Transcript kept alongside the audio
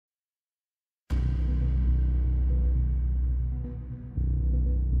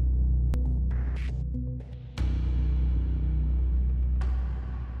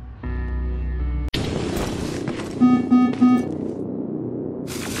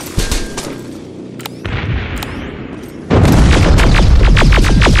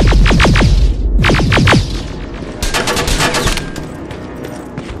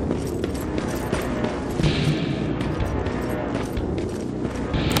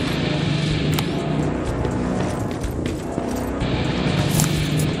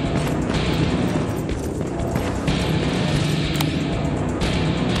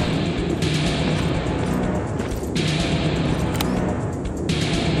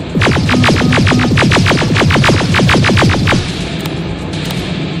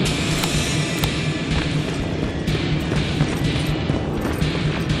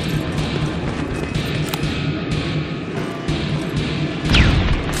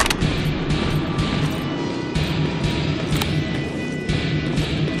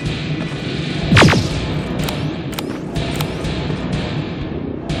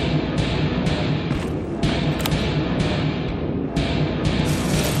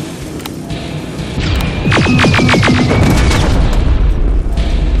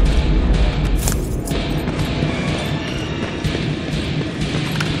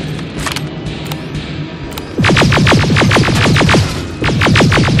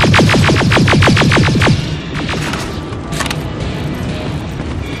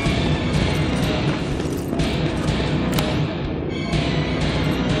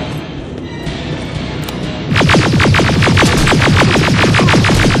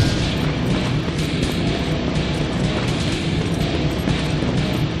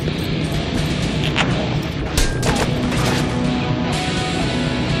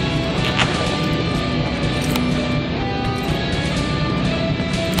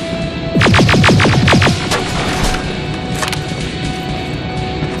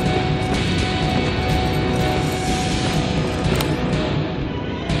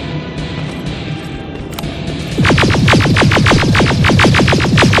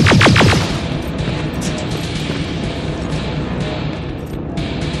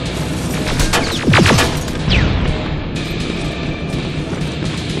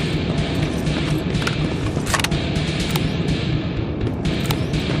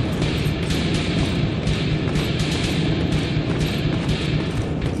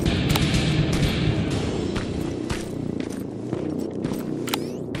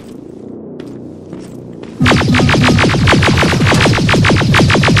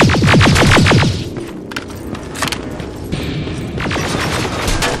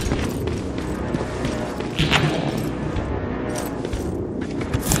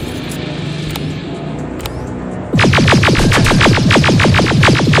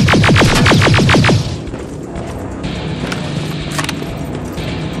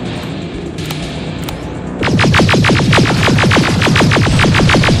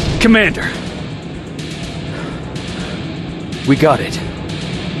Commander! We got it.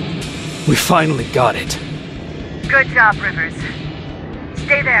 We finally got it. Good job, Rivers.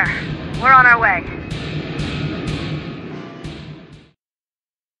 Stay there. We're on our way.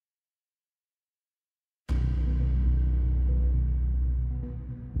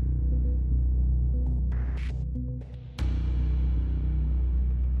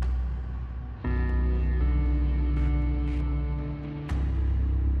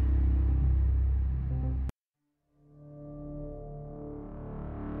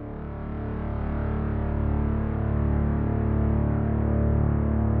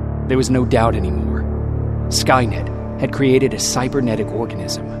 There was no doubt anymore. Skynet had created a cybernetic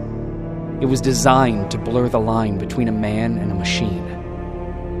organism. It was designed to blur the line between a man and a machine.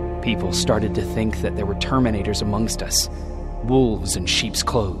 People started to think that there were Terminators amongst us, wolves in sheep's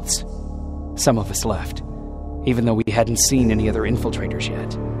clothes. Some of us left, even though we hadn't seen any other infiltrators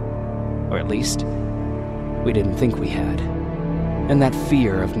yet. Or at least, we didn't think we had. And that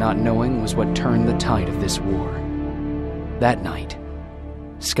fear of not knowing was what turned the tide of this war. That night,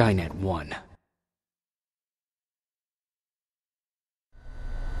 Skynet won.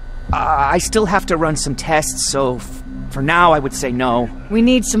 I still have to run some tests, so for now I would say no. We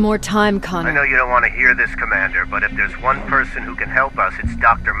need some more time, Connor. I know you don't want to hear this, Commander, but if there's one person who can help us, it's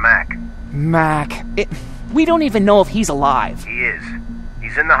Dr. Mack. Mac. We don't even know if he's alive. He is.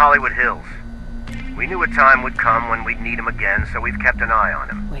 He's in the Hollywood Hills. We knew a time would come when we'd need him again, so we've kept an eye on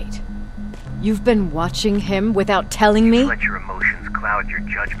him. Wait. You've been watching him without telling me? You've let your emotions cloud your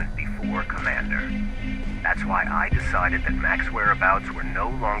judgment before, Commander. That's why I decided that Mac's whereabouts were no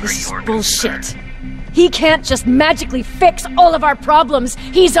longer This your is bullshit. concern. He can't just magically fix all of our problems.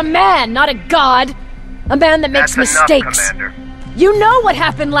 He's a man, not a god. A man that makes That's mistakes. Enough, Commander. You know what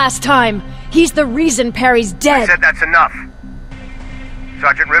happened last time. He's the reason Perry's I dead. said that's enough.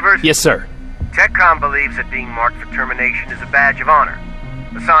 Sergeant Rivers? Yes, sir. TechCom believes that being marked for termination is a badge of honor.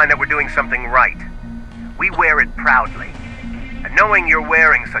 A sign that we're doing something right. We wear it proudly. And knowing you're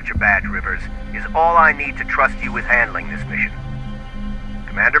wearing such a badge, Rivers, is all I need to trust you with handling this mission.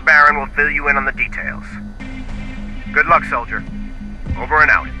 Commander Barron will fill you in on the details. Good luck, soldier. Over and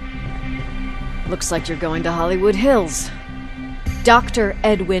out. Looks like you're going to Hollywood Hills. Dr.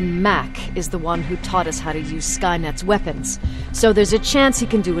 Edwin Mack is the one who taught us how to use Skynet's weapons, so there's a chance he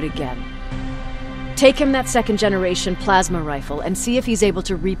can do it again. Take him that second-generation plasma rifle and see if he's able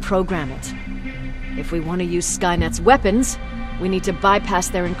to reprogram it. If we want to use Skynet's weapons, we need to bypass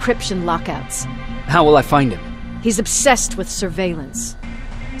their encryption lockouts. How will I find him? He's obsessed with surveillance.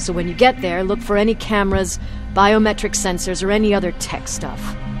 So when you get there, look for any cameras, biometric sensors, or any other tech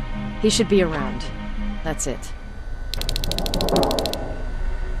stuff. He should be around. That's it.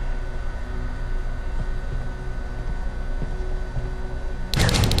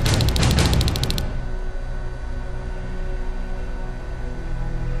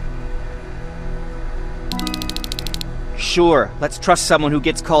 Sure, let's trust someone who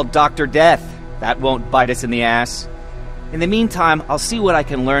gets called Dr. Death. That won't bite us in the ass. In the meantime, I'll see what I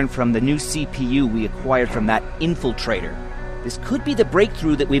can learn from the new CPU we acquired from that infiltrator. This could be the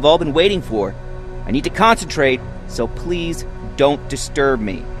breakthrough that we've all been waiting for. I need to concentrate, so please don't disturb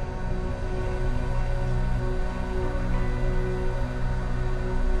me.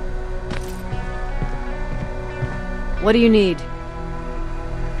 What do you need?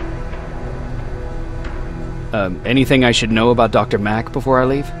 Anything I should know about Dr. Mack before I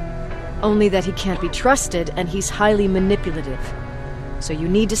leave? Only that he can't be trusted and he's highly manipulative. So you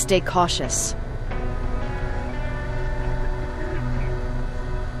need to stay cautious.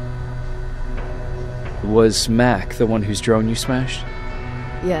 Was Mack the one whose drone you smashed?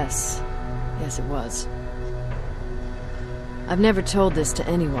 Yes. Yes, it was. I've never told this to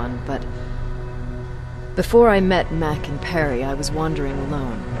anyone, but before I met Mac and Perry, I was wandering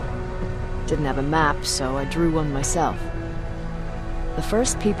alone. Didn't have a map, so I drew one myself. The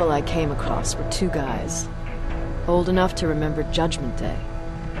first people I came across were two guys, old enough to remember Judgment Day.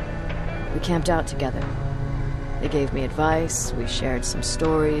 We camped out together. They gave me advice, we shared some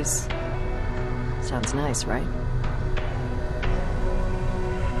stories. Sounds nice, right?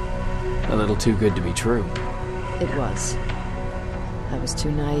 A little too good to be true. It was. I was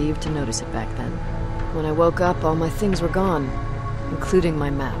too naive to notice it back then. When I woke up, all my things were gone, including my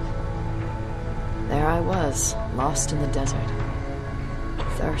map. There I was, lost in the desert.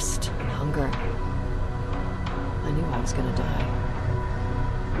 Thirst and hunger. I knew I was gonna die.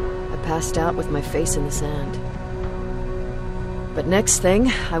 I passed out with my face in the sand. But next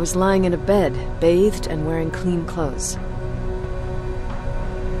thing, I was lying in a bed, bathed and wearing clean clothes.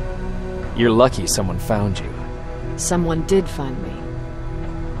 You're lucky someone found you. Someone did find me.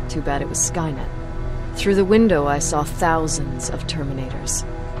 Too bad it was Skynet. Through the window, I saw thousands of Terminators.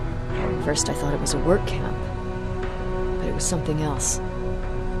 First, I thought it was a work camp, but it was something else.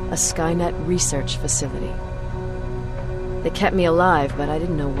 A Skynet research facility. They kept me alive, but I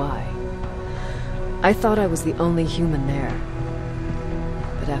didn't know why. I thought I was the only human there.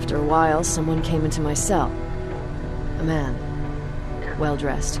 But after a while, someone came into my cell. A man.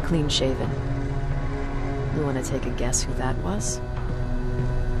 Well-dressed, clean-shaven. You want to take a guess who that was?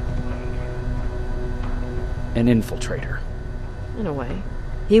 An infiltrator. In a way.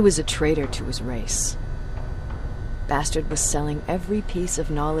 He was a traitor to his race. Bastard was selling every piece of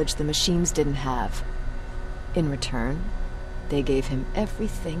knowledge the machines didn't have. In return, they gave him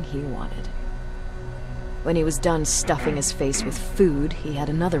everything he wanted. When he was done stuffing his face with food, he had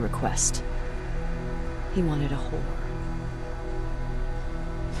another request. He wanted a whore.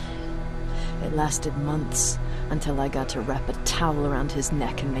 It lasted months, until I got to wrap a towel around his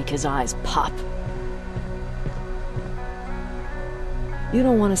neck and make his eyes pop. You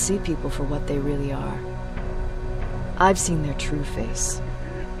don't want to see people for what they really are. I've seen their true face.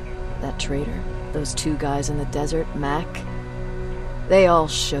 That traitor, those two guys in the desert, Mac, they all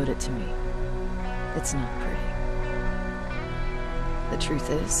showed it to me. It's not pretty. The truth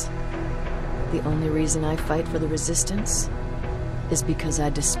is, the only reason I fight for the Resistance is because I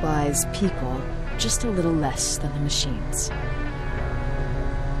despise people just a little less than the machines.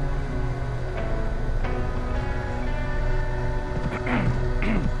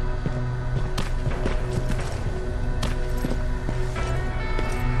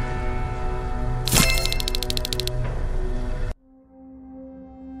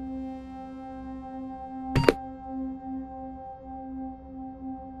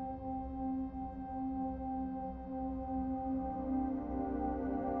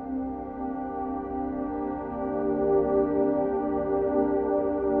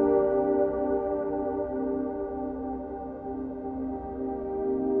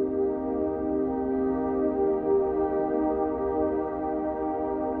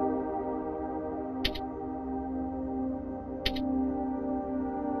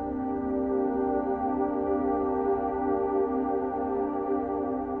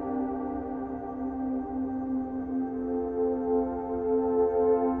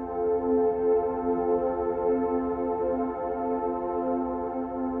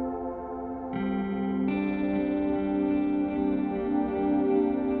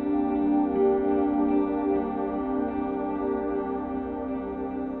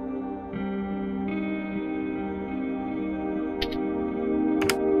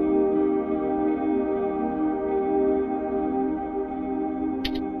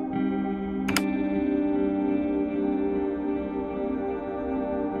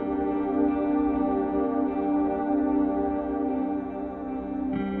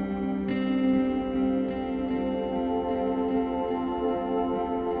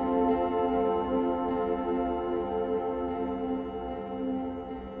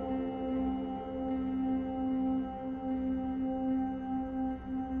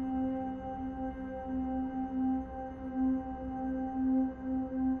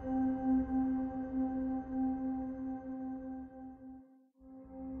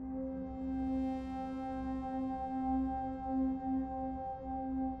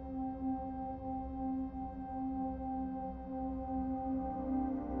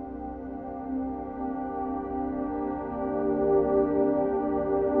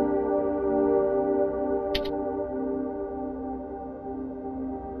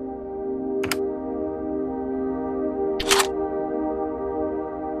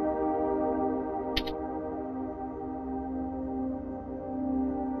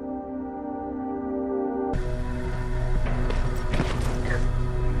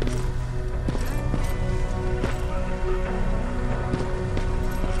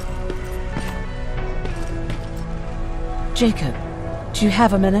 Jacob, do you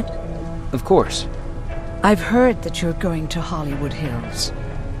have a minute? Of course. I've heard that you're going to Hollywood Hills.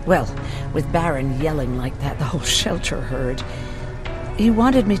 Well, with Baron yelling like that, the whole shelter heard. He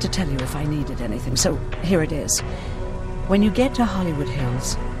wanted me to tell you if I needed anything, so here it is. When you get to Hollywood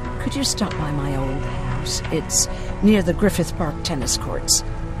Hills, could you stop by my old house? It's near the Griffith Park tennis courts.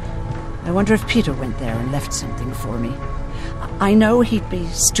 I wonder if Peter went there and left something for me. I know he'd be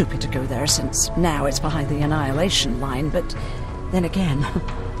stupid to go there, since now it's behind the Annihilation line, but then again,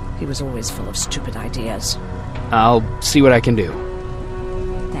 he was always full of stupid ideas. I'll see what I can do.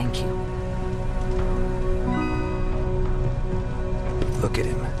 Thank you. Look at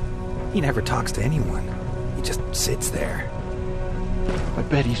him. He never talks to anyone. He just sits there. I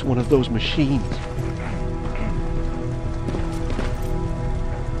bet he's one of those machines.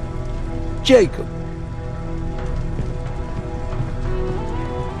 Jacob.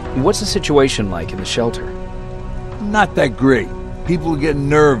 What's the situation like in the shelter? Not that great. People are getting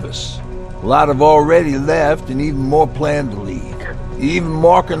nervous. A lot have already left, and even more plan to leave. Even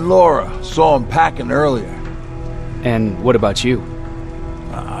Mark and Laura saw them packing earlier. And what about you?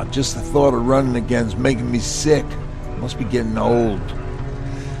 Just the thought of running again's making me sick. Must be getting old.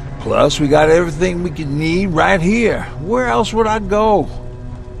 Plus, we got everything we could need right here. Where else would I go?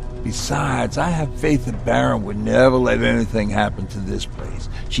 Besides, I have faith that Baron would never let anything happen to this place.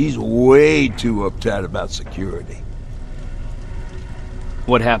 She's way too uptight about security.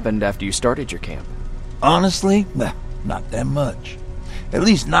 What happened after you started your camp? Honestly, not that much. At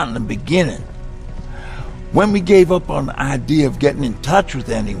least not in the beginning. When we gave up on the idea of getting in touch with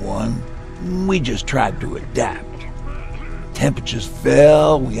anyone, we just tried to adapt. Temperatures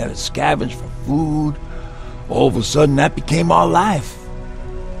fell, we had to scavenge for food. All of a sudden, that became our life.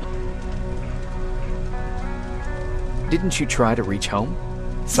 Didn't you try to reach home?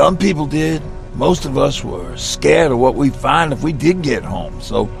 Some people did. Most of us were scared of what we'd find if we did get home,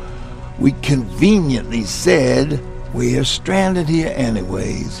 so we conveniently said we're stranded here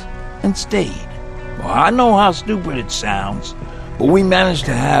anyways, and stayed. Well, I know how stupid it sounds, but we managed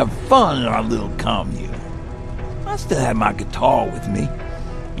to have fun in our little commune. I still had my guitar with me.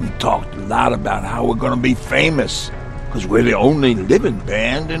 We talked a lot about how we're gonna be famous, because we're the only living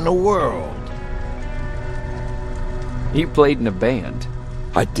band in the world. You played in a band?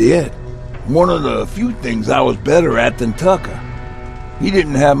 I did. One of the few things I was better at than Tucker. He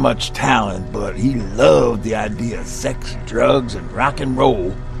didn't have much talent, but he loved the idea of sex, drugs, and rock and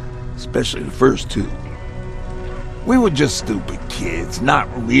roll, especially the first two. We were just stupid kids, not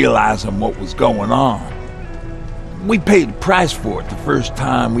realizing what was going on. We paid the price for it the first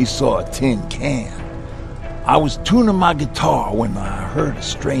time we saw a tin can. I was tuning my guitar when I heard a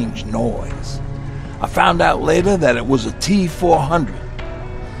strange noise. I found out later that it was a T-400.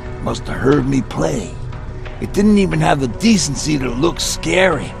 Must have heard me play. It didn't even have the decency to look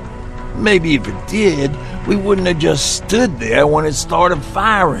scary. Maybe if it did, we wouldn't have just stood there when it started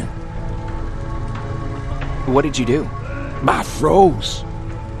firing. What did you do? I froze.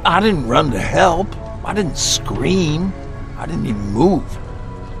 I didn't run to help. I didn't scream. I didn't even move.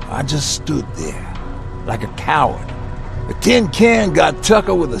 I just stood there, like a coward. The tin can got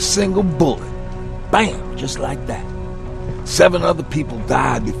Tucker with a single bullet. Bam, just like that. 7 other people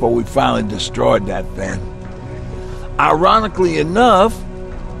died before we finally destroyed that thing. Ironically enough,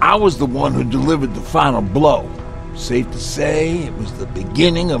 I was the one who delivered the final blow. Safe to say, it was the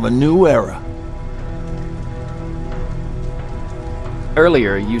beginning of a new era.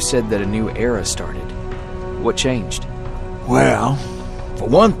 Earlier, you said that a new era started. What changed? Well, for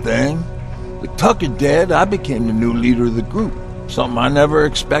one thing, with Tucker dead, I became the new leader of the group. Something I never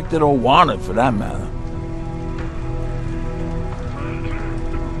expected or wanted, for that matter.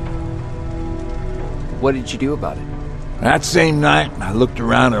 What did you do about it? That same night, I looked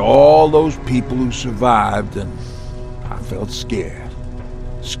around at all those people who survived, and I felt scared.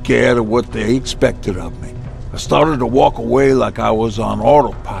 Scared of what they expected of me. I started to walk away like I was on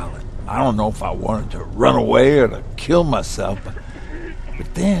autopilot. I don't know if I wanted to run away or to kill myself,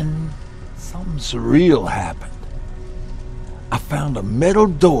 but then something surreal happened. I found a metal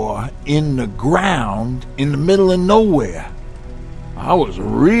door in the ground in the middle of nowhere. I was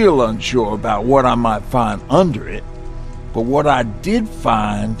real unsure about what I might find under it, but what I did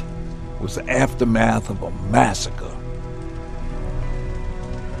find was the aftermath of a massacre.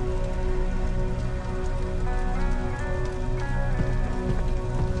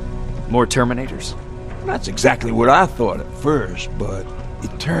 More Terminators? That's exactly what I thought at first, but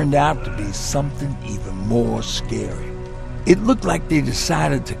it turned out to be something even more scary. It looked like they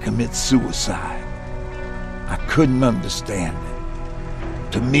decided to commit suicide. I couldn't understand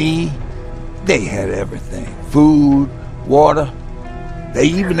it. To me, they had everything. Food, water. They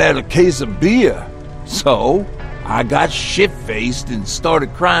even had a case of beer. So, I got shit-faced and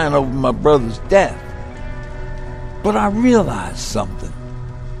started crying over my brother's death. But I realized something.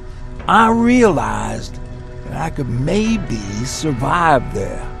 I realized that I could maybe survive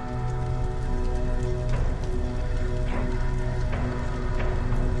there.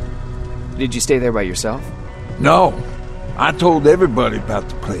 Did you stay there by yourself? No. I told everybody about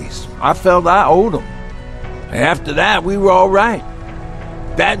the place. I felt I owed them. After that, we were all right.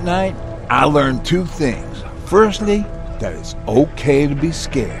 That night, I learned 2 things. Firstly, that it's okay to be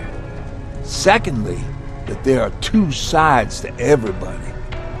scared. Secondly, that there are 2 sides to everybody.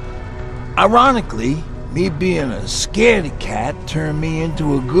 Ironically, me being a scaredy cat turned me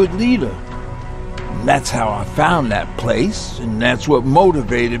into a good leader. That's how I found that place, and that's what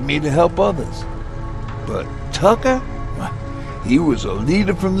motivated me to help others. But Tucker, he was a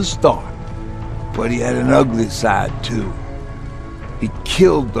leader from the start, but he had an ugly side too. He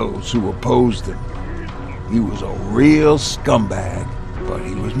killed those who opposed him. He was a real scumbag, but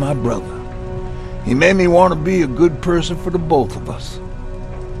he was my brother. He made me want to be a good person for the both of us.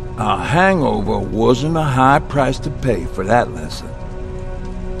 Our hangover wasn't a high price to pay for that lesson.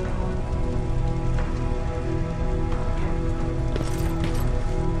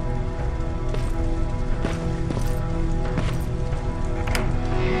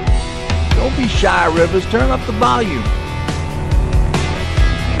 Don't be shy, Rivers. Turn up the volume.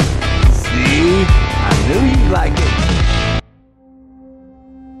 See? I knew you'd like it.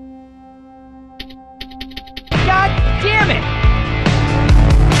 God damn it!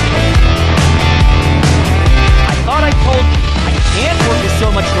 I thought I told you, I can't work with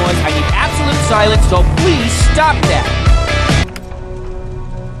so much noise. I need absolute silence, so please stop that.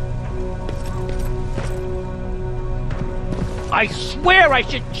 I swear I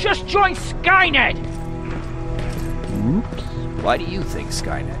should just join Skynet! Oops. Why do you think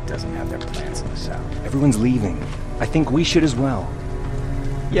Skynet doesn't have their plans in the South? Everyone's leaving. I think we should as well.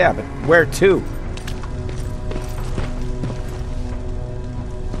 Yeah, but where to?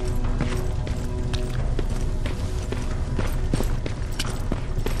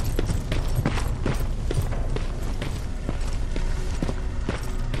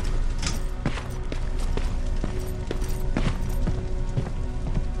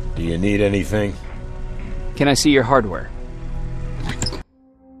 Do you need anything? Can I see your hardware?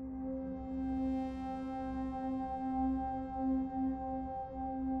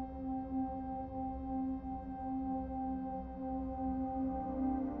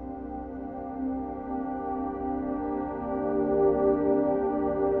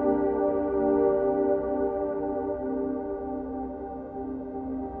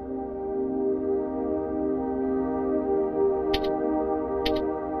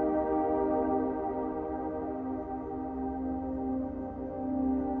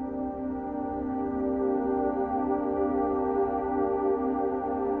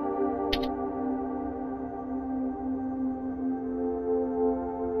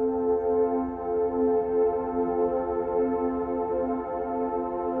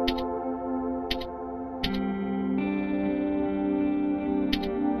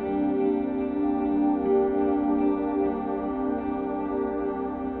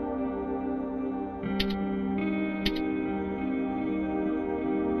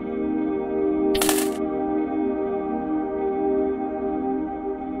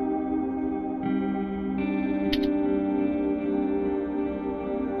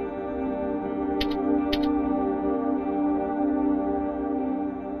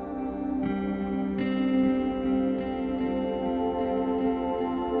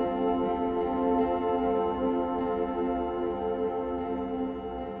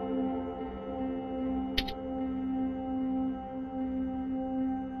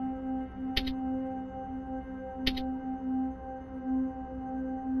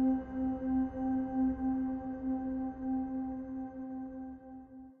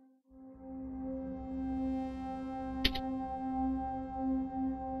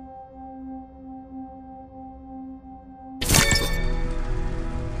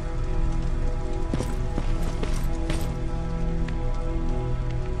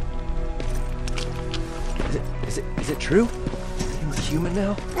 Is it true? Everything's human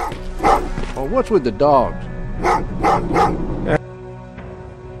now? Oh, what's with the dogs?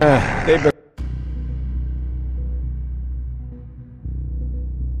 They've been...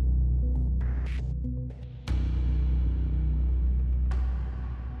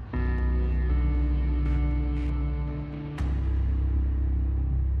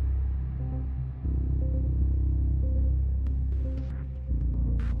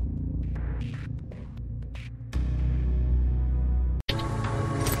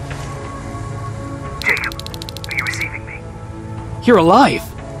 You're alive!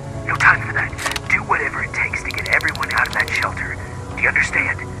 No time for that. Do whatever it takes to get everyone out of that shelter. Do you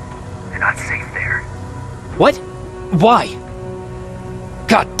understand? They're not safe there. What? Why?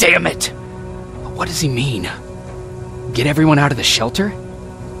 God damn it! What does he mean? Get everyone out of the shelter?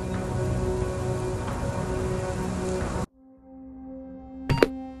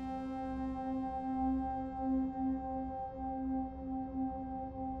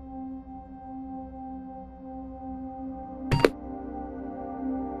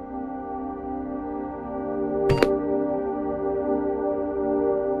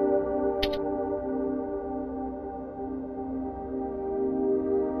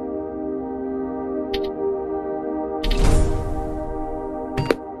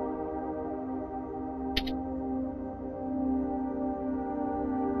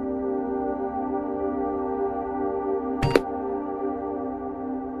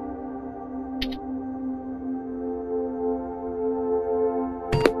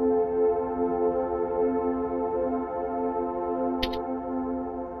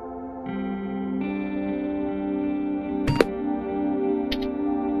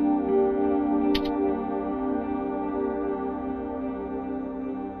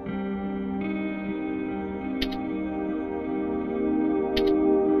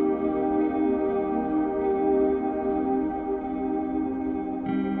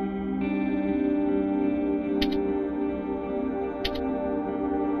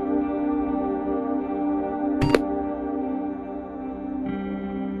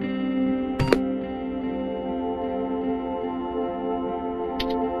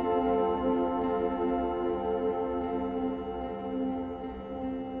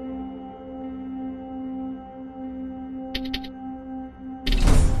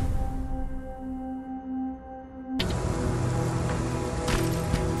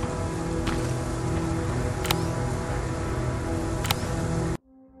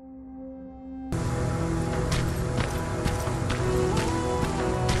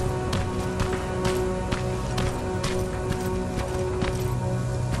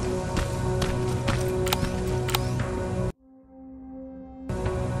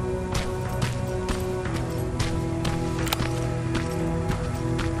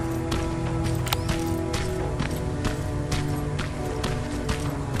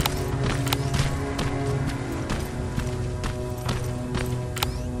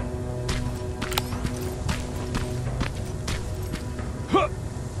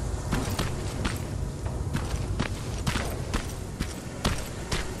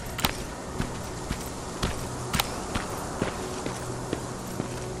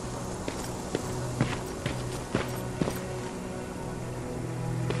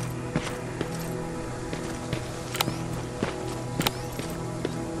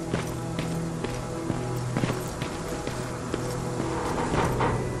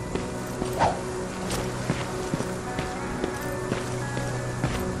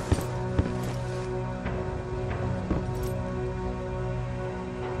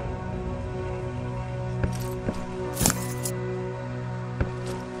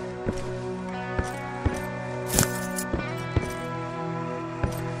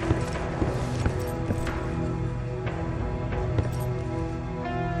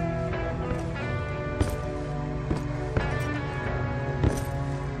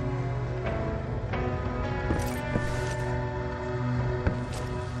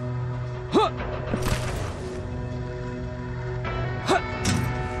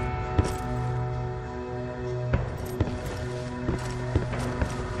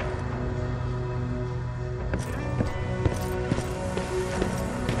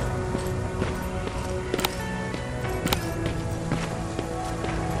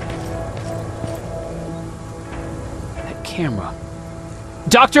 Camera.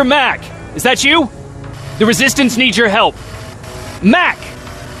 Dr. Mack! Is that you? The Resistance needs your help. Mack!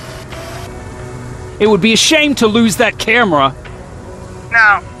 It would be a shame to lose that camera.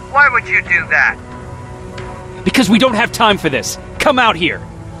 Now, why would you do that? Because we don't have time for this. Come out here.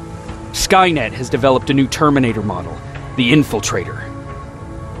 Skynet has developed a new Terminator model, the Infiltrator.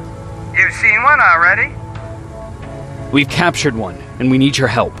 You've seen one already? We've captured one, and we need your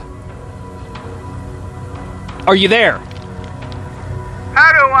help. Are you there?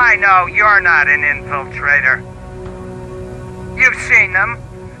 How do I know you're not an infiltrator? You've seen them.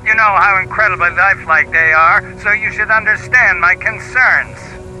 You know how incredibly lifelike they are, so you should understand my concerns.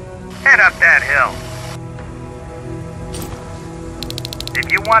 Head up that hill.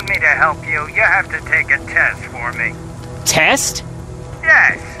 If you want me to help you, you have to take a test for me. Test?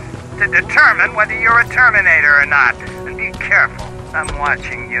 Yes, to determine whether you're a Terminator or not. And be careful, I'm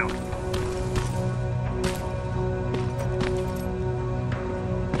watching you.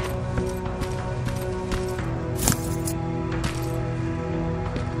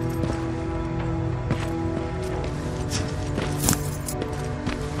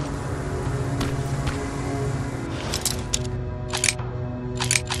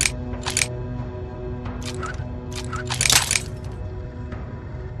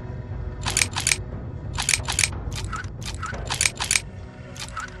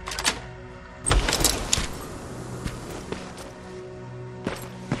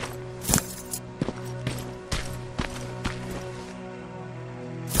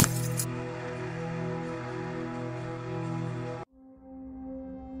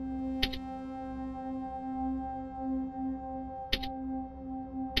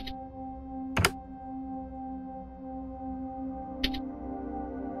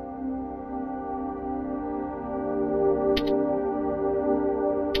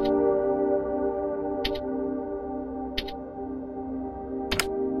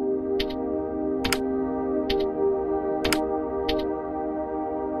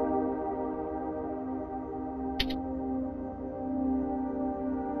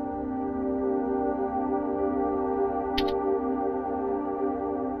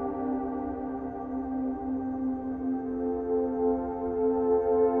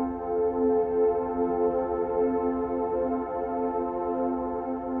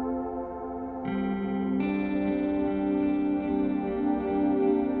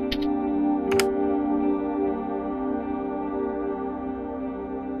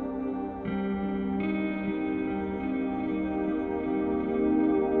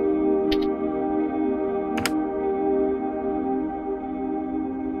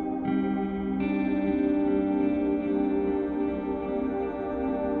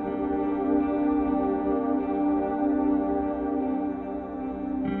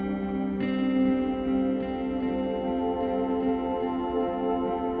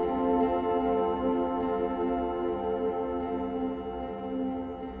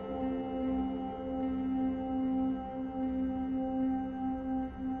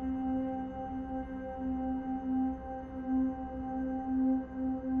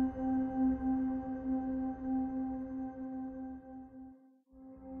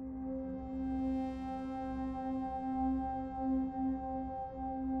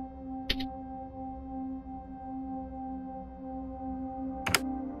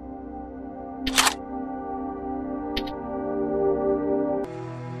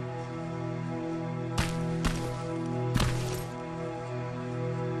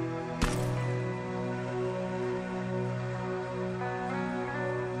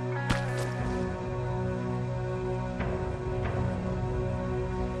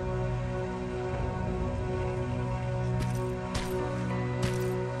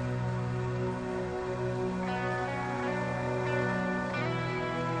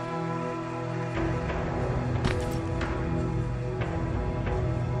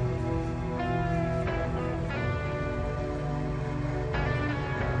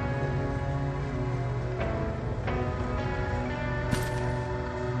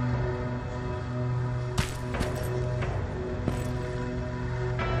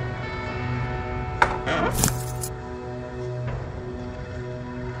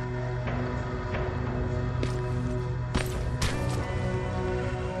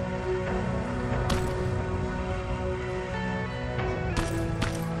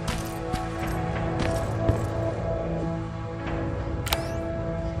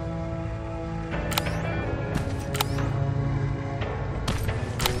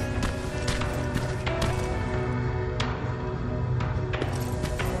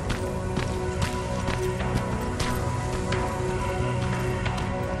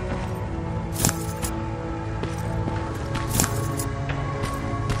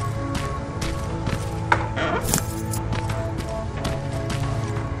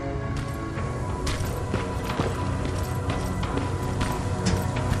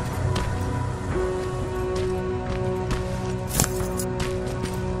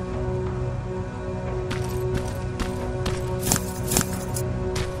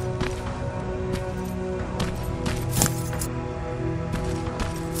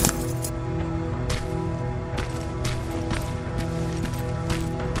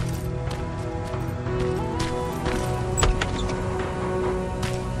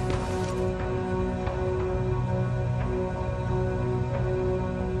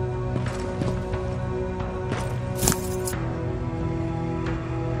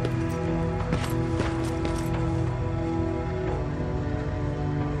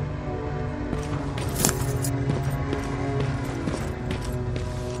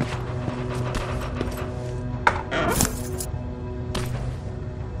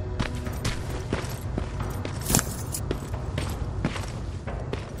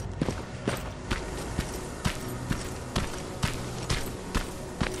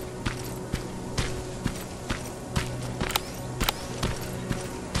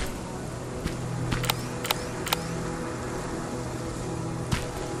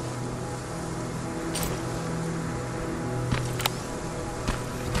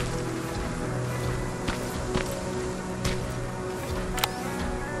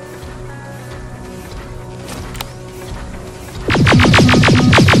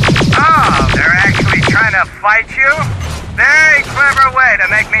 fight you? Very clever way to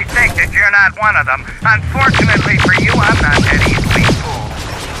make me think that you're not one of them. Unfortunately for you, I'm not that easily fooled.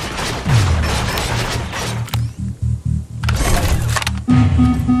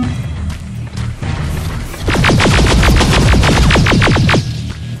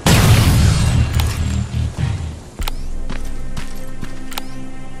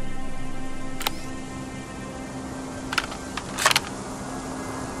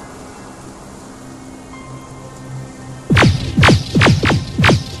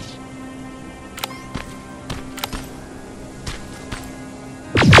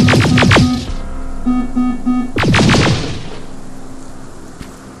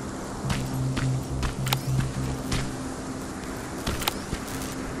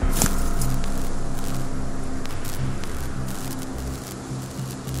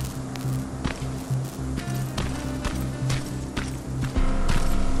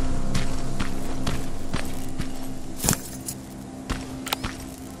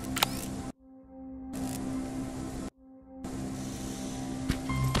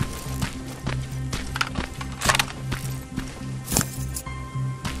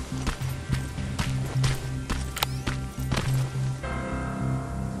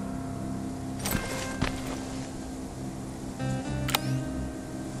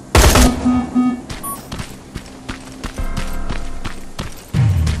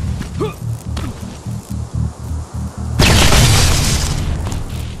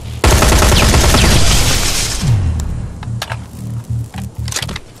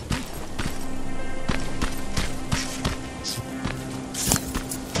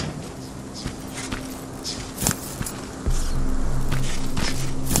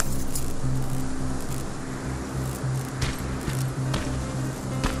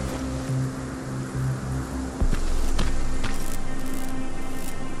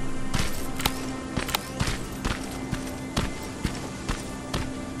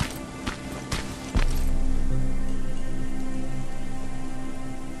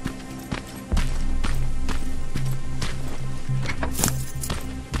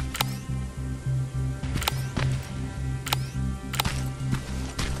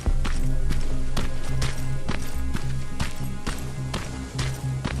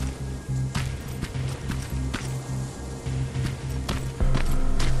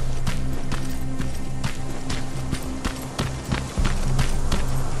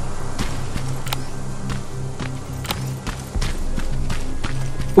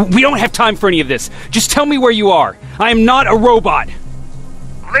 We don't have time for any of this. Just tell me where you are. I am not a robot.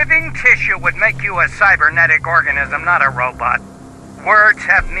 Living tissue would make you a cybernetic organism, not a robot. Words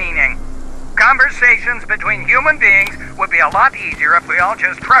have meaning. Conversations between human beings would be a lot easier if we all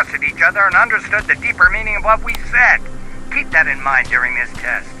just trusted each other and understood the deeper meaning of what we said. Keep that in mind during this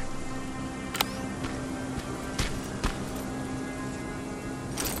test.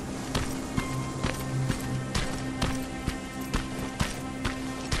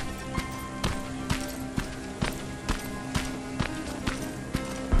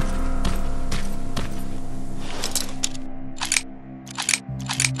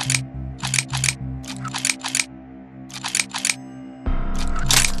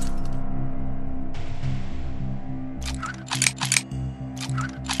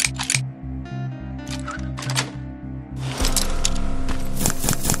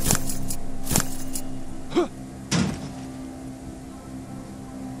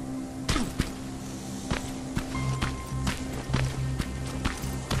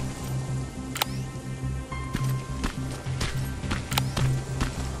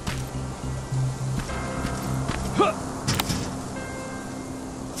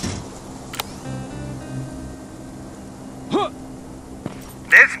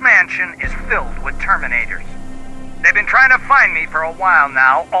 This mansion is filled with Terminators. They've been trying to find me for a while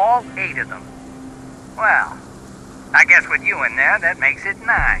now, all 8 of them. Well, I guess with you in there, that makes it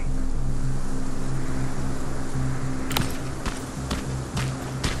 9.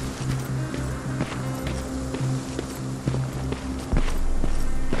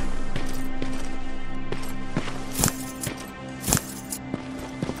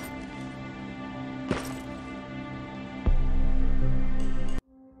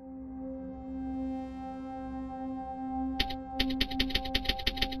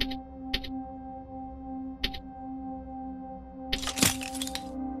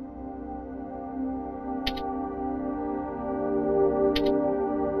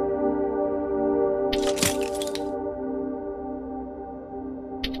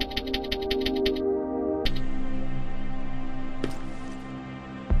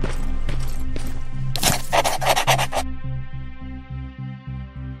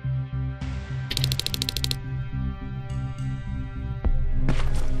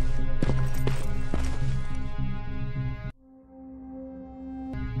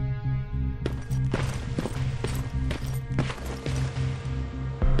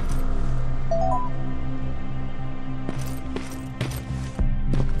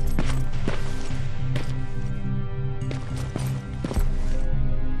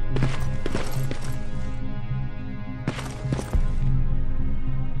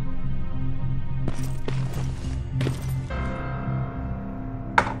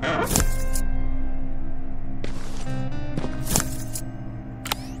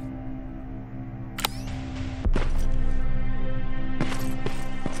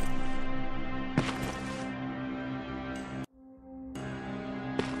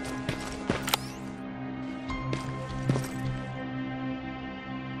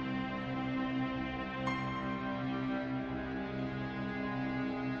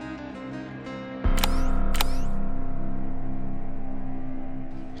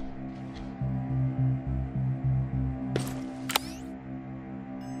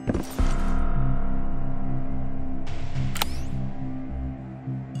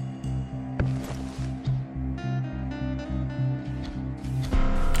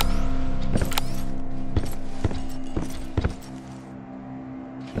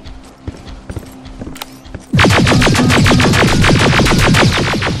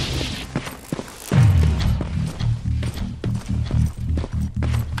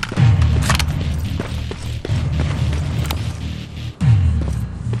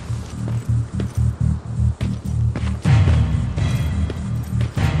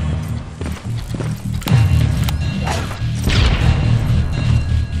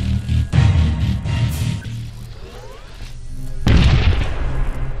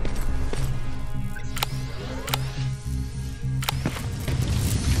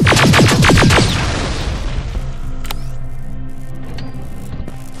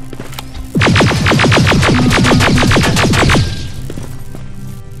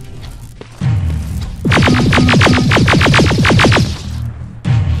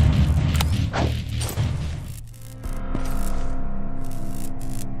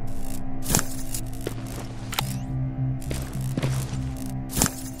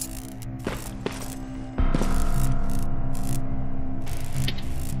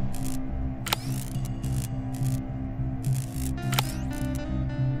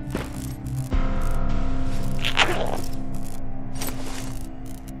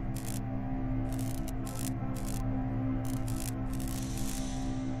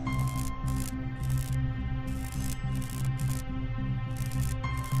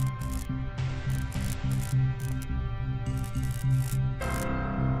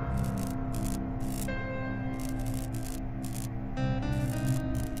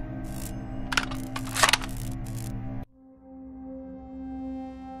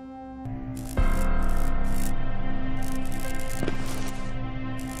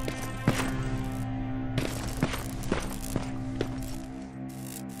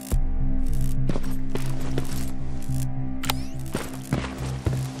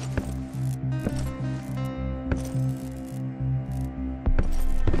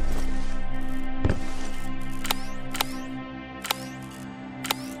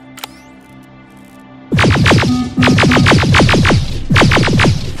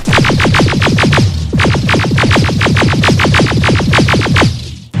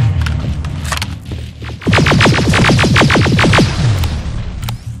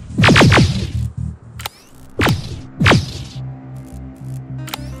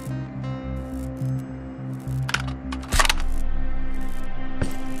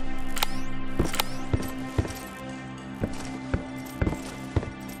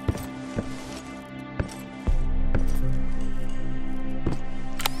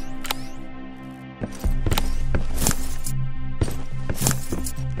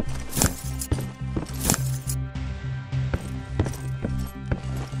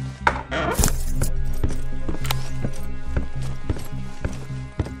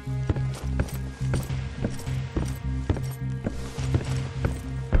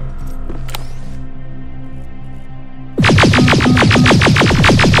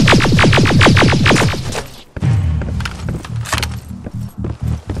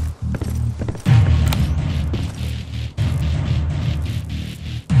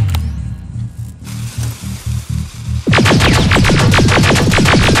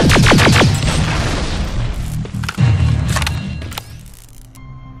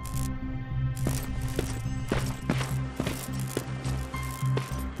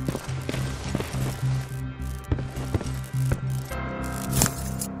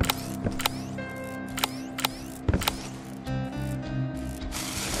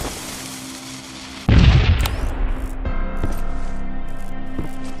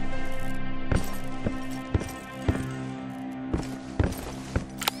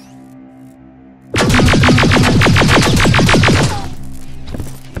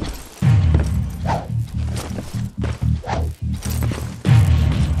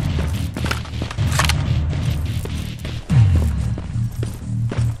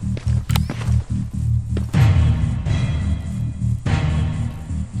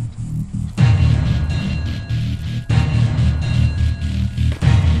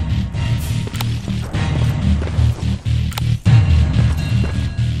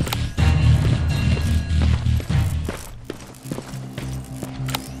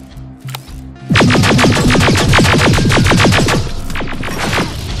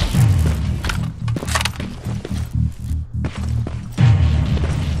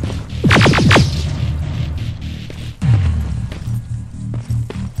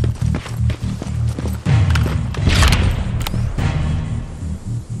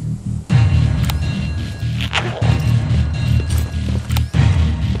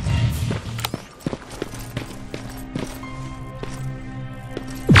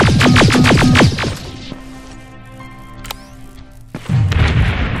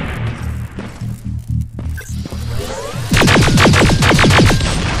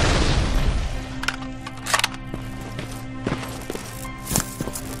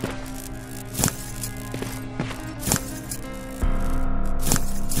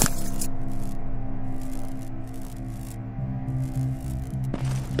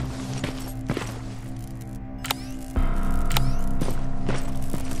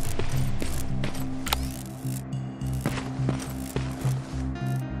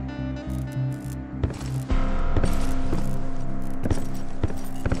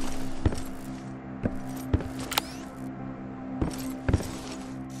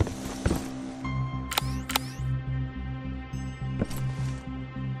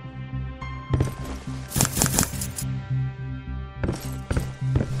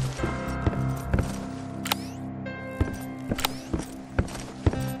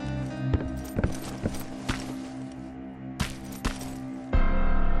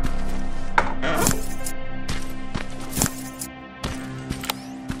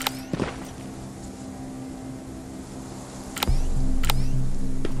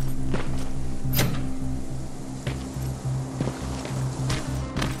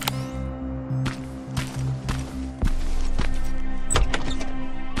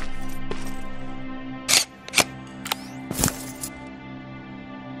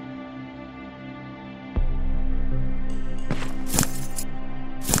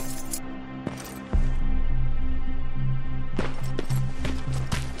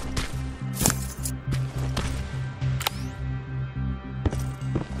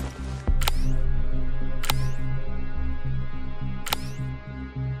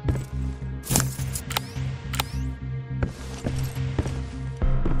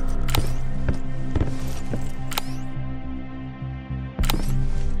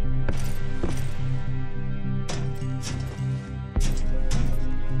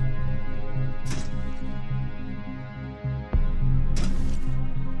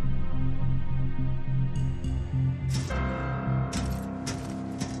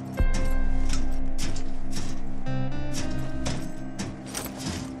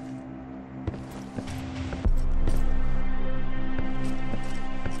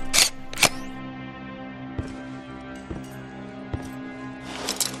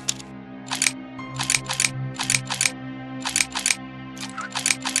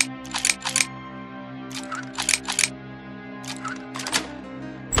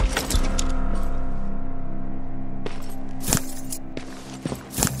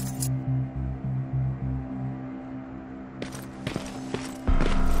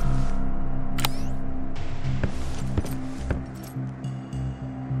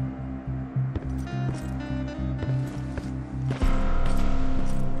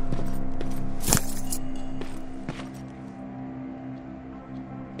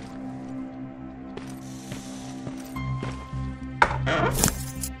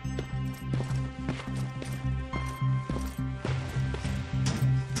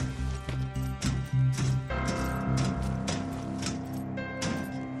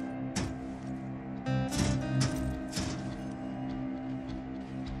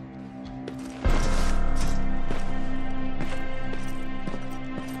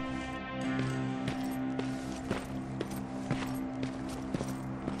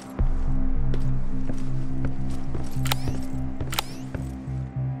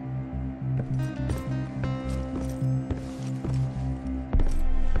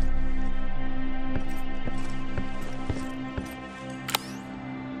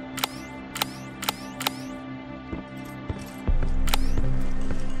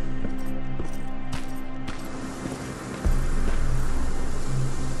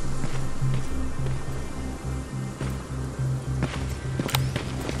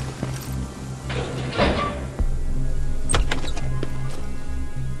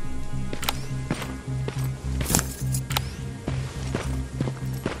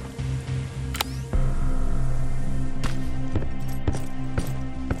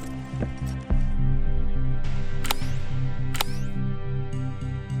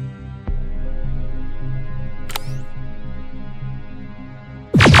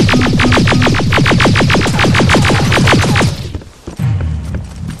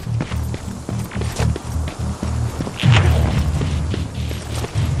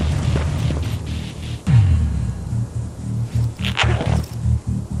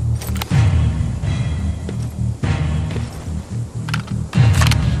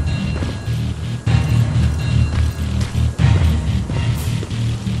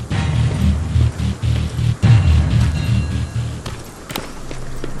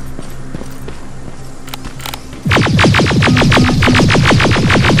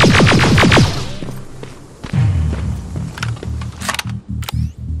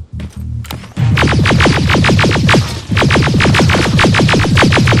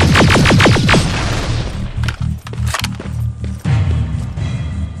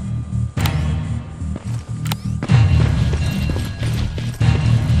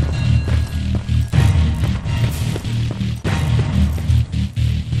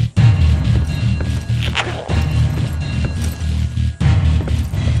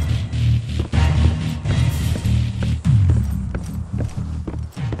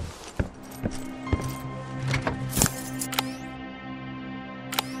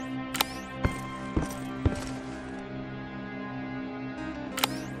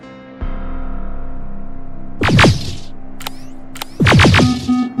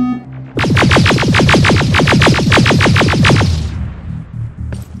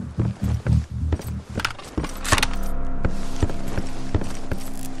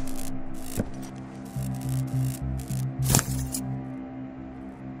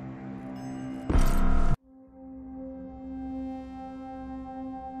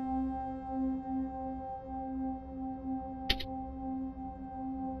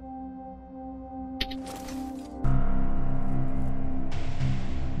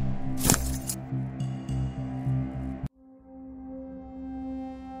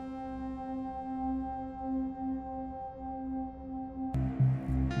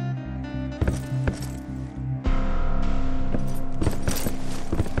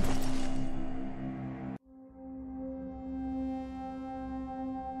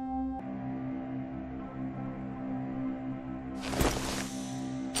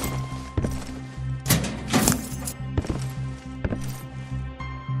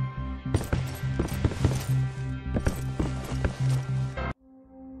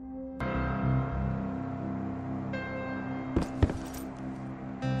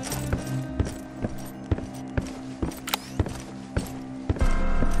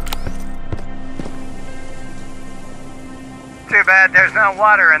 bad there's no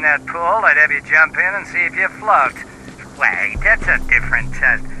water in that pool. I'd have you jump in and see if you float. Wait, that's a different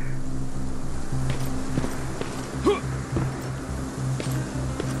test.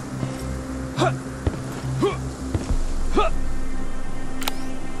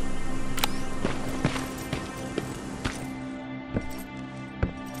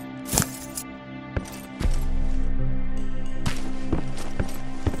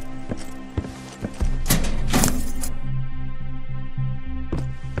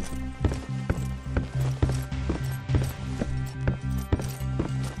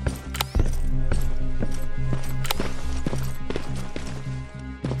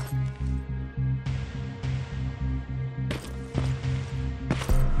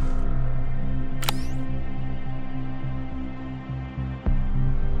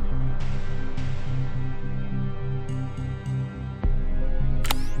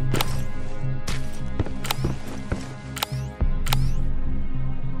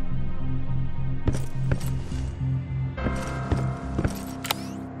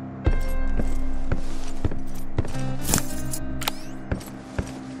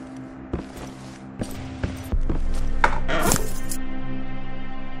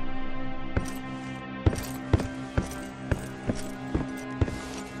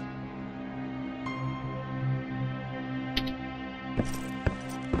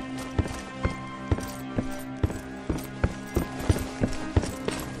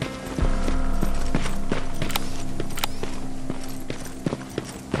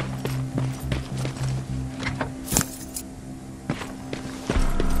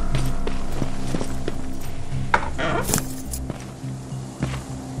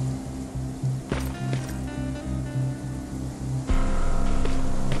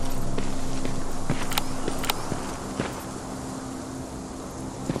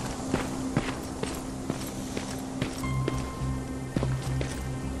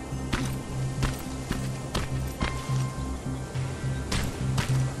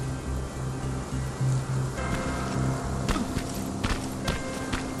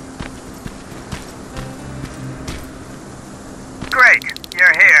 Great,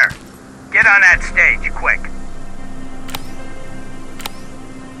 you're here. Get on that stage, quick.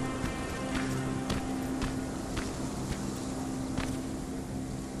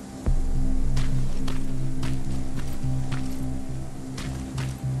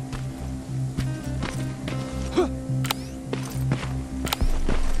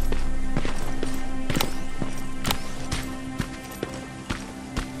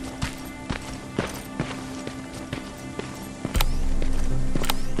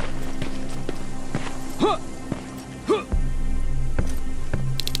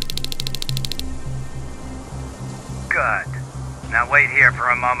 Good. Now wait here for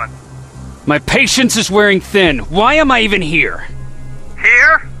a moment. My patience is wearing thin. Why am I even here?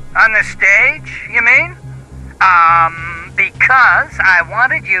 Here? On the stage, you mean? Because I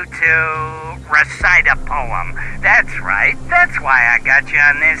wanted you to recite a poem. That's right. That's why I got you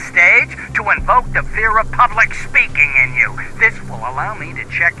on this stage, to invoke the fear of public speaking in you. This will allow me to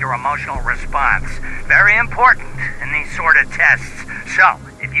check your emotional response. Very important in these sort of tests. So,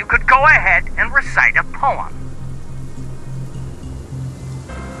 if you could go ahead and recite a poem.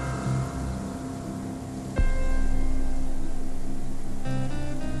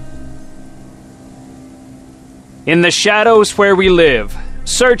 In the shadows where we live,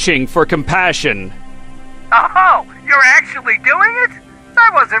 searching for compassion. Oh, you're actually doing it?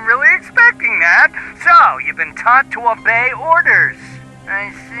 I wasn't really expecting that. So, you've been taught to obey orders.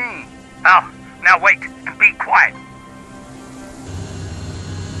 I see. Oh, now wait and be quiet.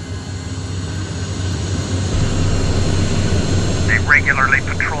 They regularly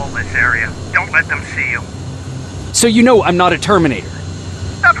patrol this area. Don't let them see you. So you know I'm not a Terminator.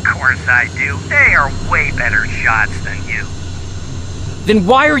 Of course I do. They are way better shots than you. Then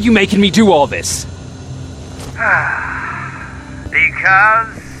why are you making me do all this?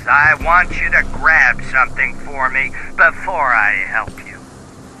 Because I want you to grab something for me before I help you.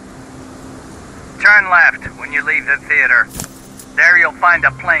 Turn left when you leave the theater. There you'll find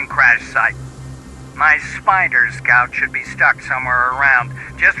a plane crash site. My spider scout should be stuck somewhere around.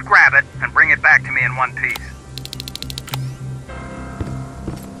 Just grab it and bring it back to me in one piece.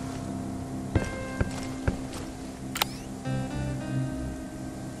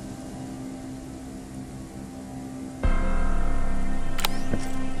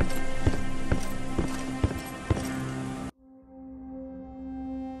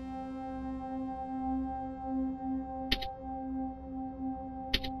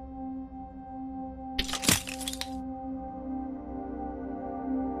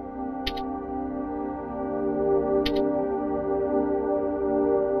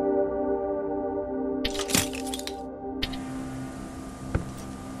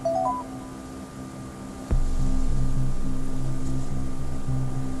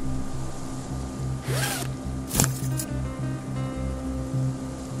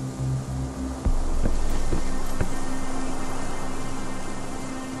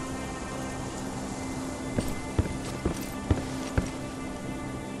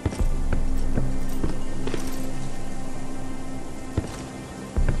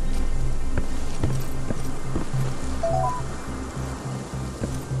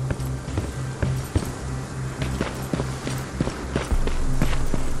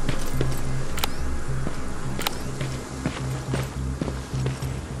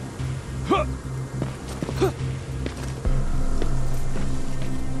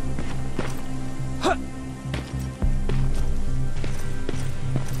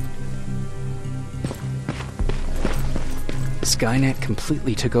 Skynet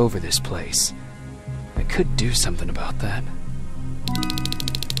completely took over this place. I could do something about that.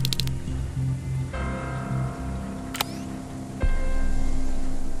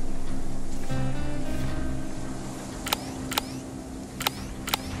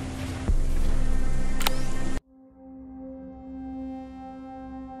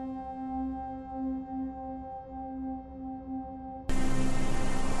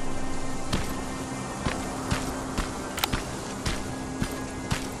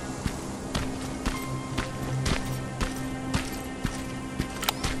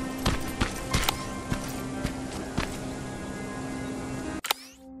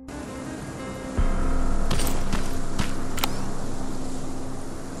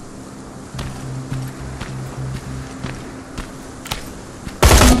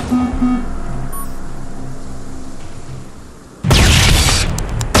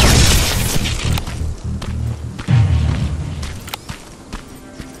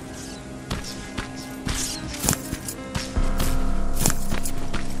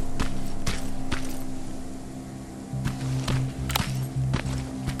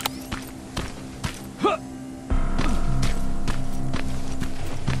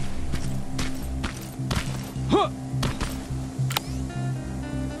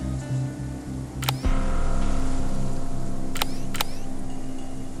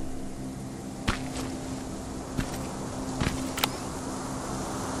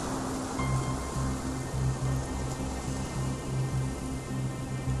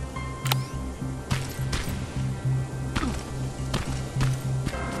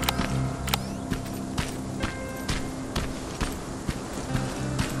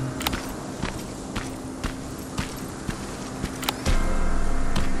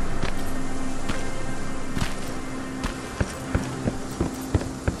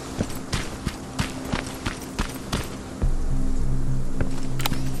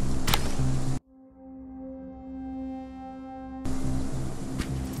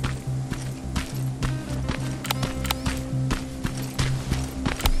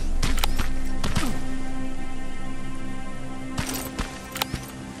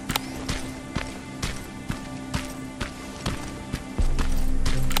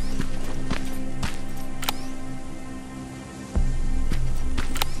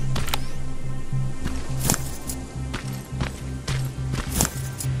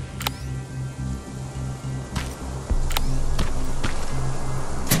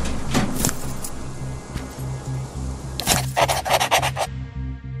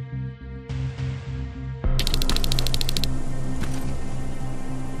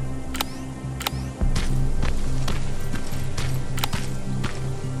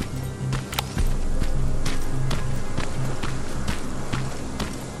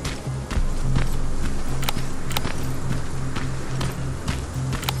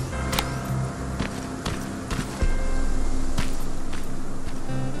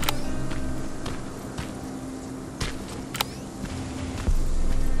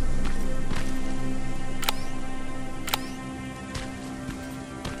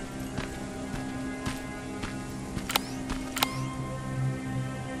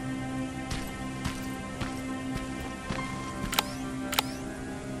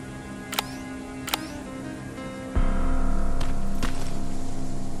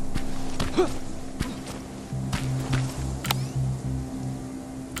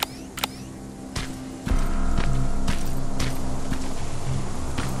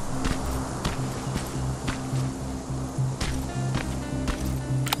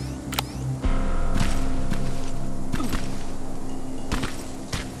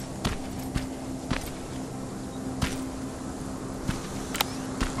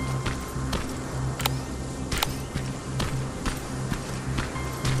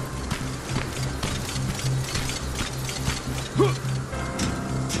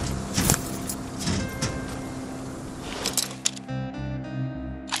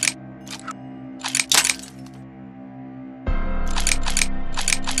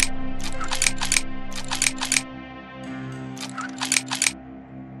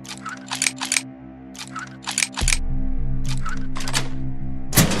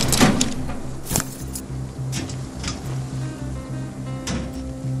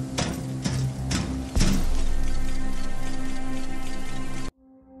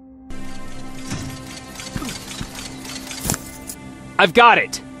 I've got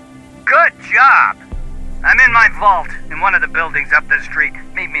it! Good job! I'm in my vault in one of the buildings up the street.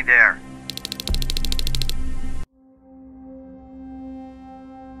 Meet me there.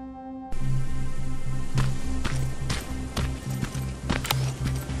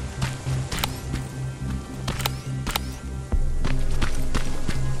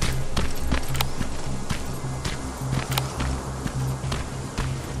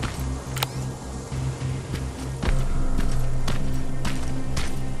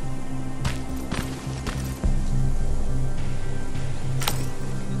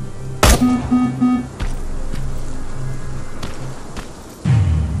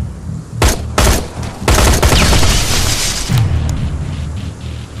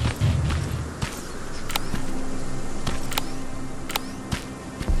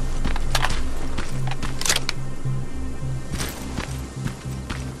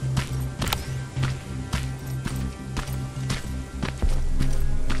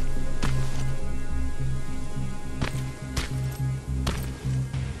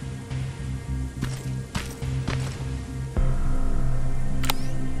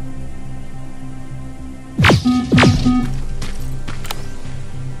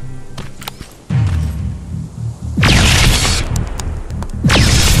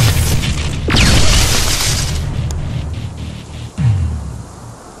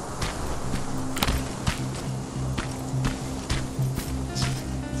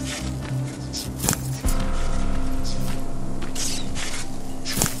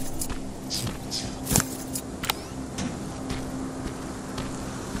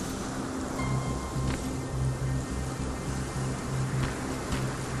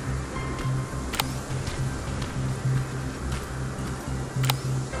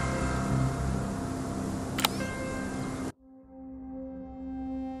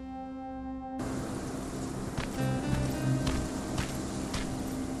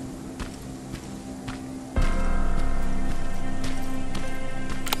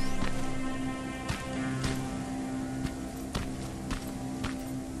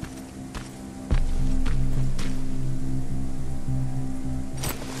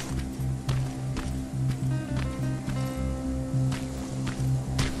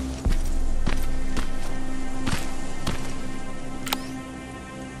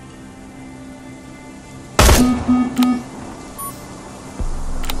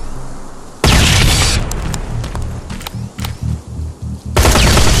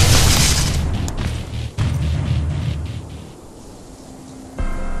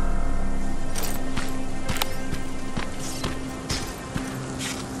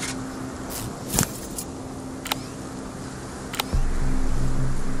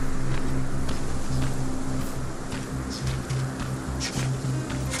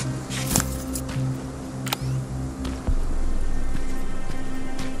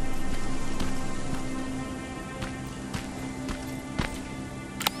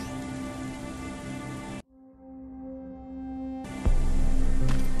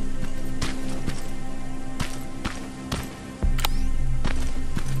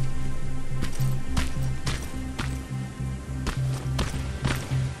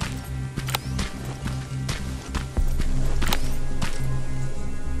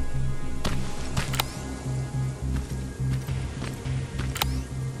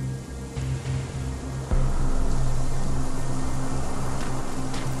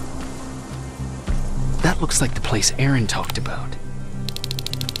 Looks like the place Aaron talked about.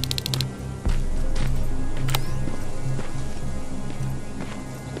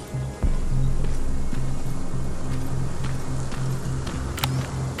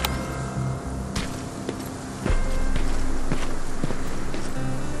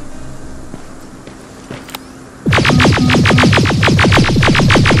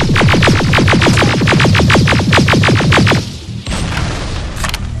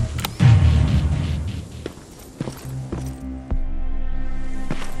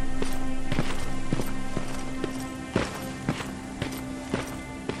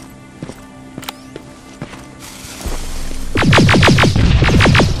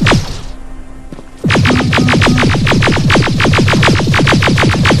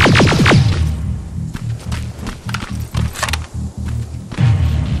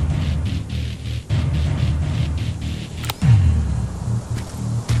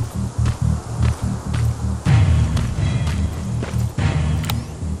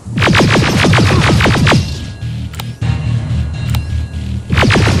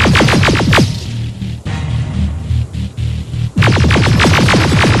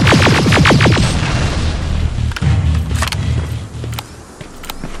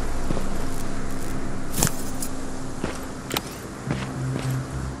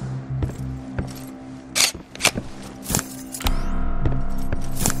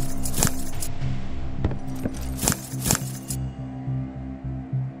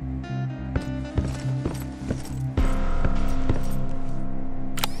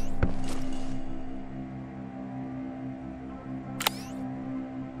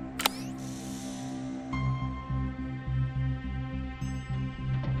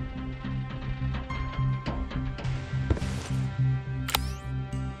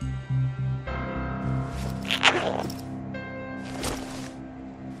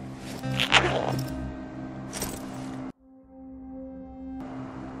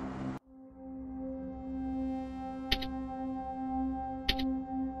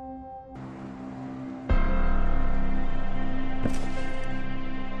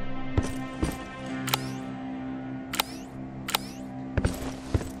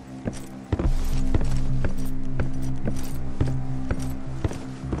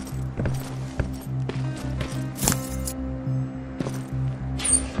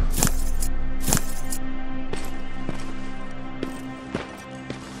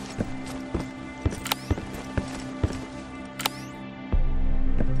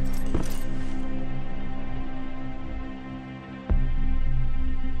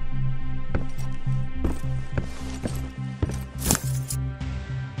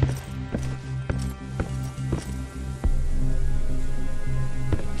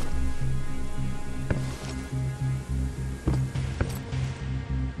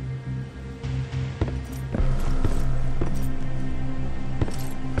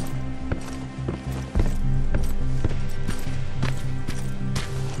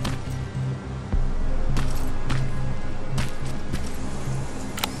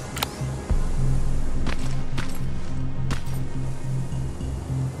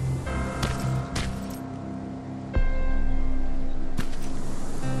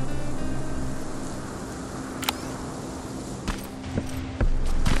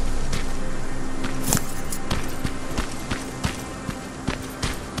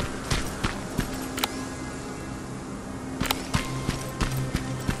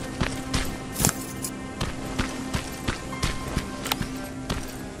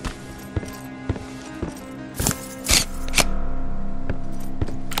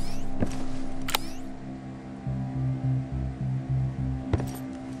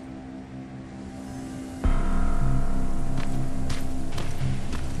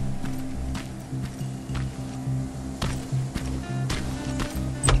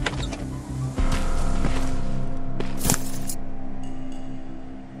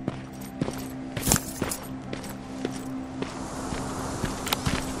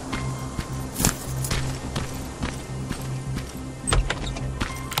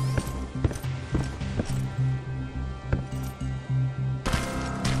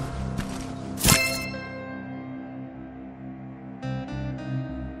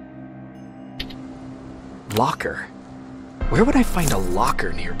 Locker? Where would I find a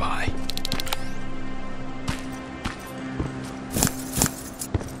locker nearby?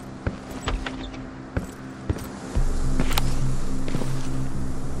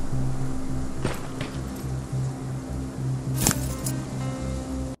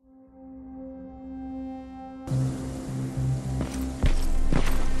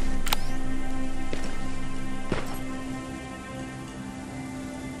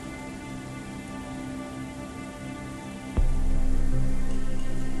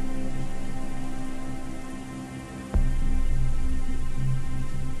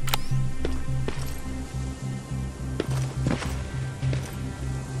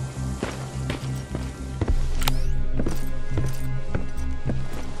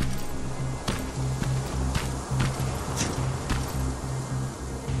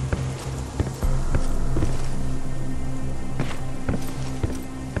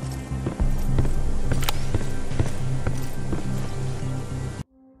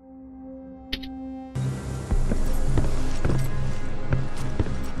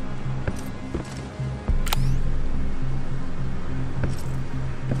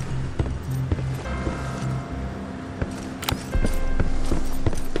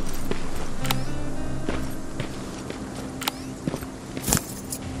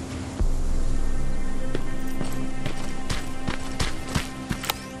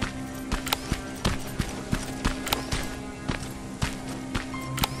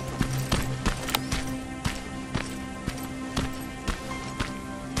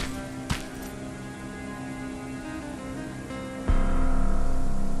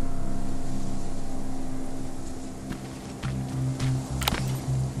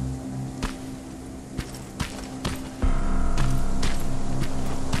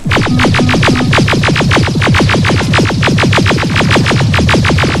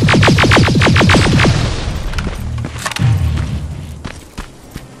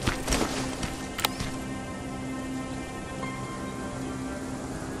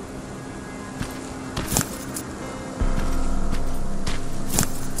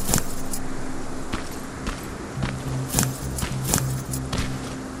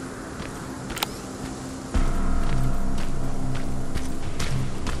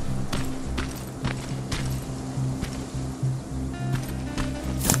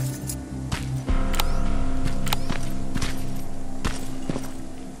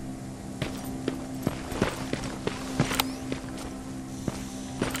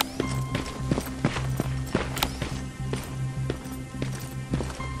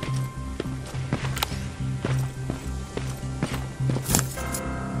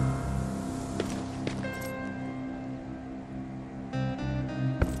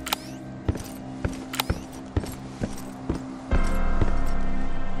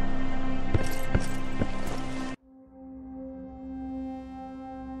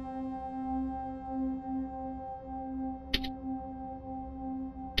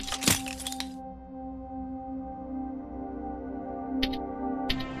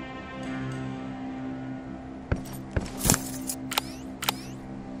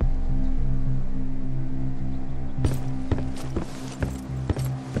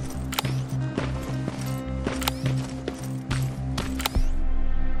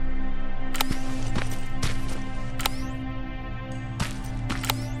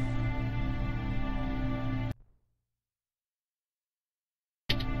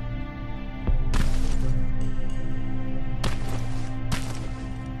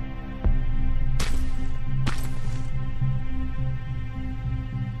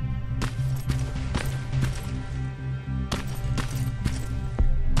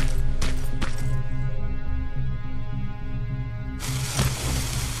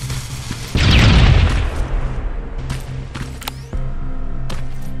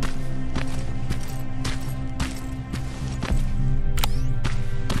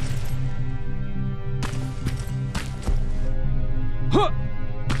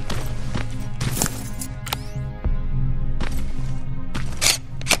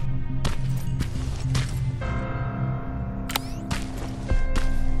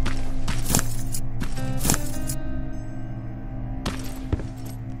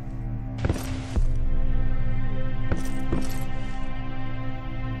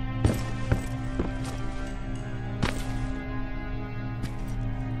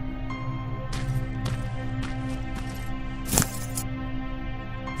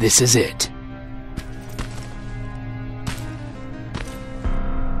 This is it.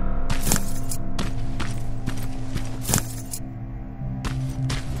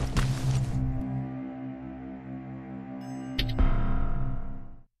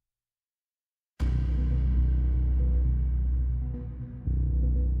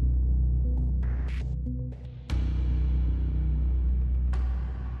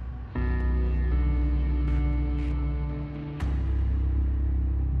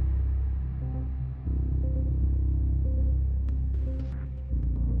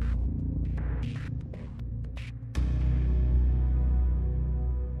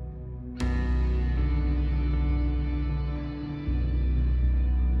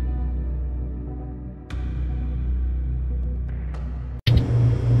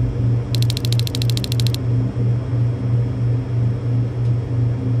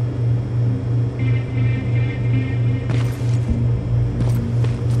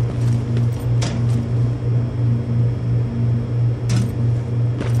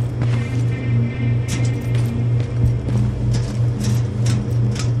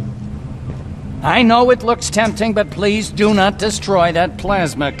 I know it looks tempting, but please do not destroy that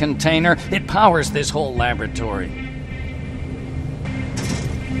plasma container. It powers this whole laboratory.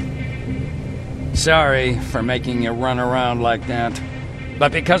 Sorry for making you run around like that.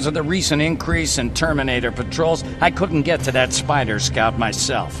 But because of the recent increase in Terminator patrols, I couldn't get to that Spider Scout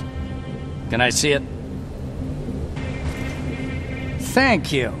myself. Can I see it?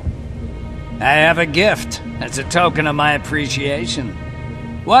 Thank you. I have a gift as a token of my appreciation.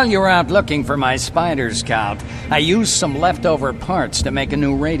 While you were out looking for my Spider Scout, I used some leftover parts to make a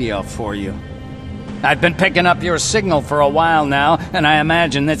new radio for you. I've been picking up your signal for a while now, and I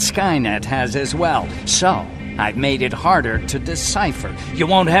imagine that Skynet has as well. So, I've made it harder to decipher. You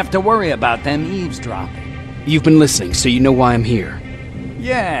won't have to worry about them eavesdropping. You've been listening, so you know why I'm here.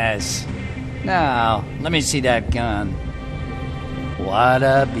 Yes. Now, let me see that gun. What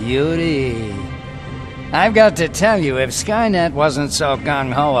a beauty. I've got to tell you, if Skynet wasn't so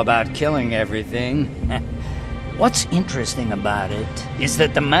gung-ho about killing everything... What's interesting about it is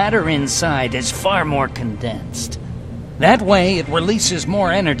that the matter inside is far more condensed. That way, it releases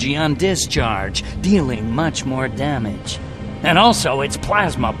more energy on discharge, dealing much more damage. And also, its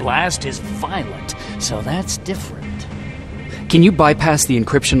plasma blast is violent, so that's different. Can you bypass the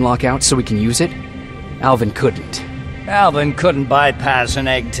encryption lockout so we can use it? Alvin couldn't. Alvin couldn't bypass an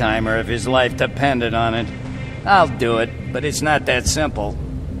egg timer if his life depended on it. I'll do it, but it's not that simple.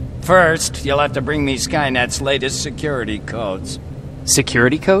 First, you'll have to bring me Skynet's latest security codes.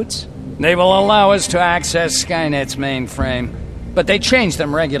 Security codes? They will allow us to access Skynet's mainframe. But they change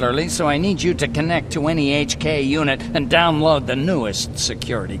them regularly, so I need you to connect to any HK unit and download the newest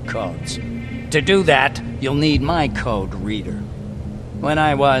security codes. To do that, you'll need my code reader. When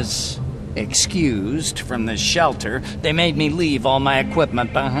I was excused from the shelter, they made me leave all my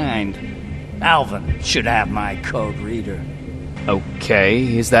equipment behind. Alvin should have my code reader.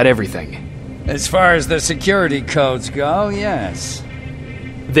 Okay, is that everything? As far as the security codes go, yes.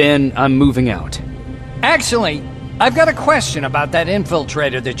 Then I'm moving out. Actually, I've got a question about that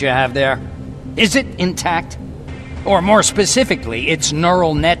infiltrator that you have there. Is it intact? Or more specifically, its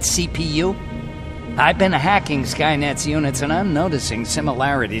neural net CPU? I've been hacking Skynet's units and I'm noticing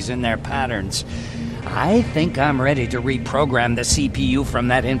similarities in their patterns. I think I'm ready to reprogram the CPU from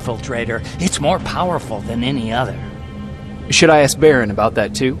that infiltrator. It's more powerful than any other. Should I ask Baron about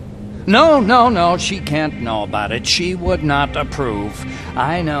that too? No, she can't know about it. She would not approve.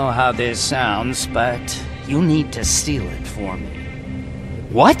 I know how this sounds, but you need to steal it for me.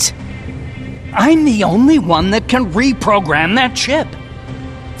 What? I'm the only one that can reprogram that chip.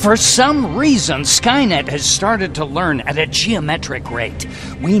 For some reason, Skynet has started to learn at a geometric rate.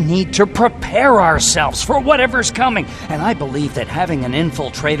 We need to prepare ourselves for whatever's coming, and I believe that having an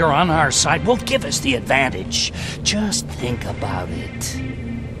infiltrator on our side will give us the advantage. Just think about it.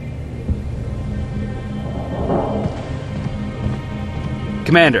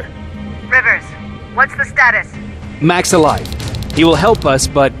 Commander. Rivers, what's the status? Mac's alive. He will help us,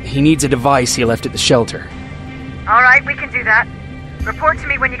 but he needs a device he left at the shelter. All right, we can do that. Report to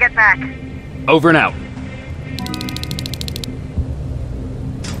me when you get back. Over and out.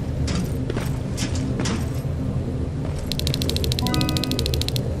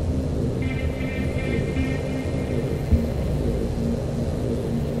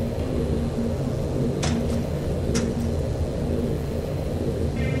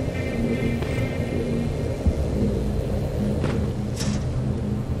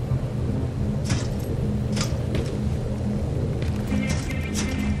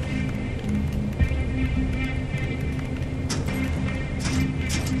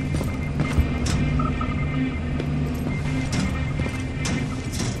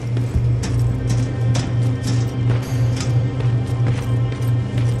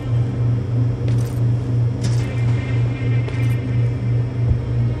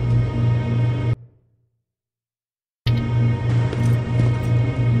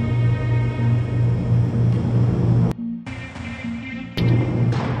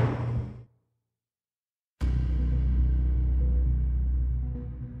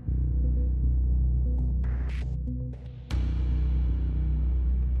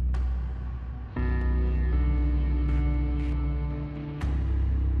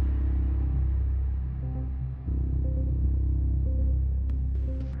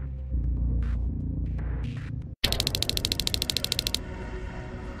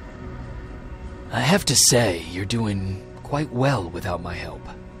 I have to say, you're doing quite well without my help.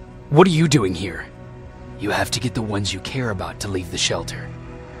 What are you doing here? You have to get the ones you care about to leave the shelter.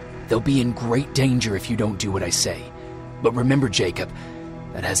 They'll be in great danger if you don't do what I say. But remember, Jacob,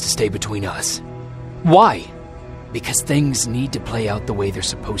 that has to stay between us. Why? Because things need to play out the way they're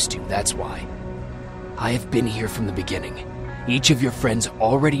supposed to, that's why. I have been here from the beginning. Each of your friends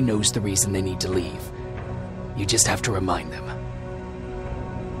already knows the reason they need to leave. You just have to remind them.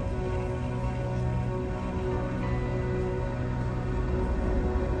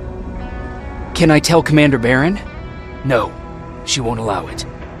 Can I tell Commander Barron? No, she won't allow it.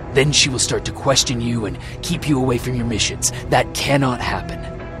 Then she will start to question you and keep you away from your missions. That cannot happen.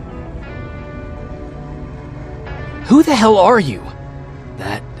 Who the hell are you?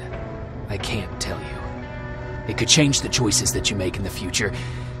 That I can't tell you. It could change the choices that you make in the future,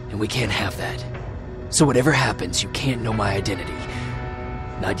 and we can't have that. So whatever happens, you can't know my identity.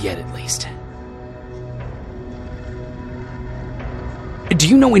 Not yet, at least. Do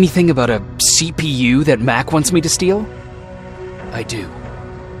you know anything about a CPU that Mac wants me to steal? I do.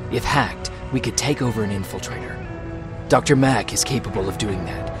 If hacked, we could take over an infiltrator. Dr. Mac is capable of doing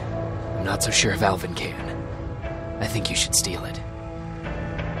that. I'm not so sure if Alvin can. I think you should steal it.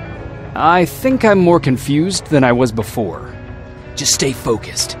 I think I'm more confused than I was before. Just stay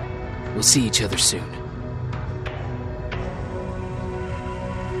focused. We'll see each other soon.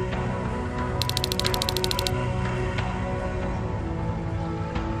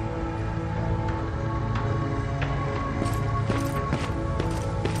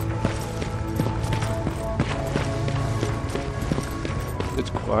 It's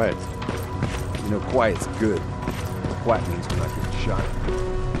quiet. You know, quiet's good. Quiet means we're not getting shot.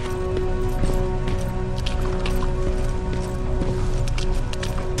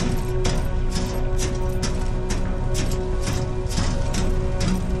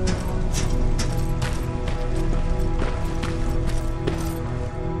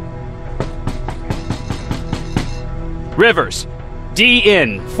 Rivers,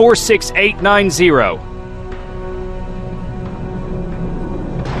 DN 46890.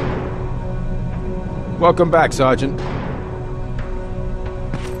 Welcome back, Sergeant.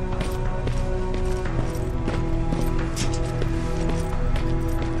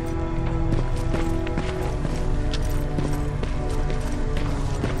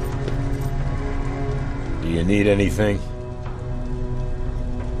 Do you need anything?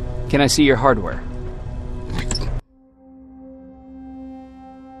 Can I see your hardware?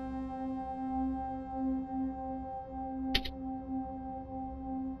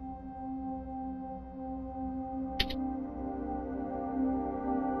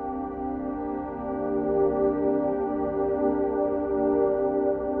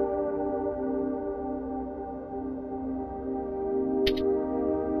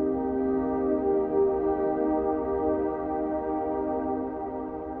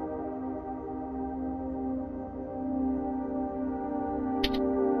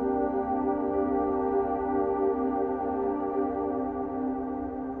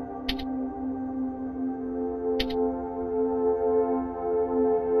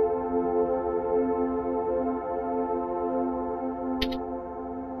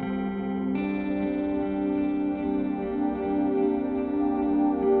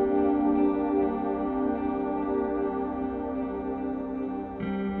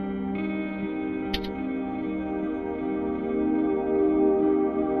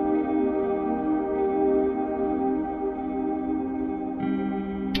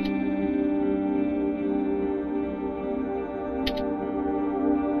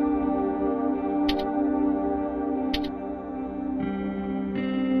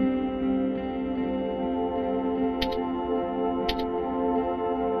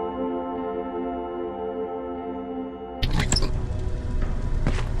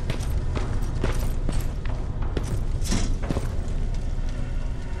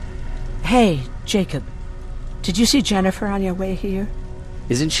 Hey, Jacob. Did you see Jennifer on your way here?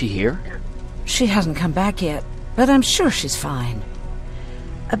 Isn't she here? She hasn't come back yet, but I'm sure she's fine.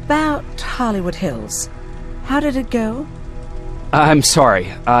 About Hollywood Hills. How did it go? I'm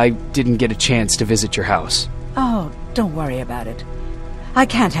sorry. I didn't get a chance to visit your house. Oh, don't worry about it. I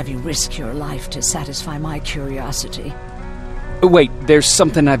can't have you risk your life to satisfy my curiosity. Wait, there's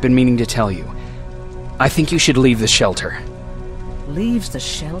something I've been meaning to tell you. I think you should leave the shelter. Leaves the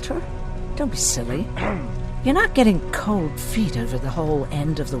shelter? Don't be silly. You're not getting cold feet over the whole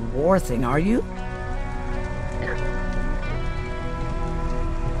end of the war thing, are you?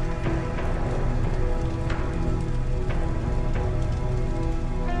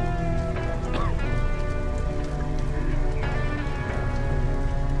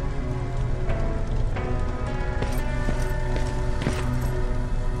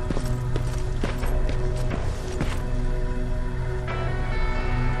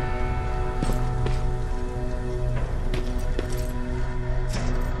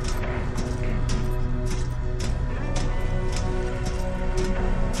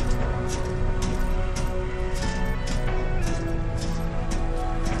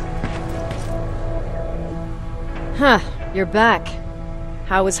 Huh, you're back.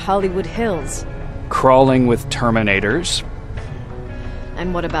 How is Hollywood Hills? Crawling with Terminators.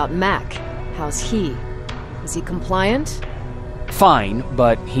 And what about Mac? How's he? Is he compliant? Fine,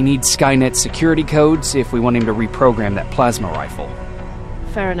 but he needs Skynet security codes if we want him to reprogram that plasma rifle.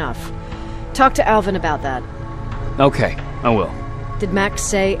 Fair enough. Talk to Alvin about that. Okay, I will. Did Mac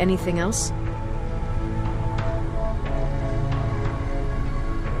say anything else?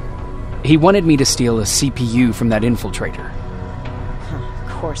 He wanted me to steal a CPU from that infiltrator. Huh, of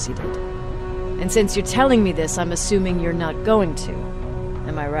course he did. And since you're telling me this, I'm assuming you're not going to.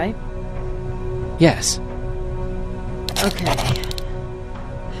 Am I right? Yes. Okay.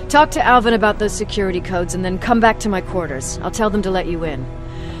 Talk to Alvin about those security codes and then come back to my quarters. I'll tell them to let you in.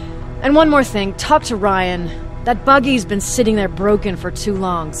 And one more thing, talk to Ryan. That buggy's been sitting there broken for too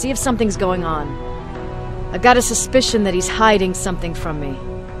long. See if something's going on. I've got a suspicion that he's hiding something from me.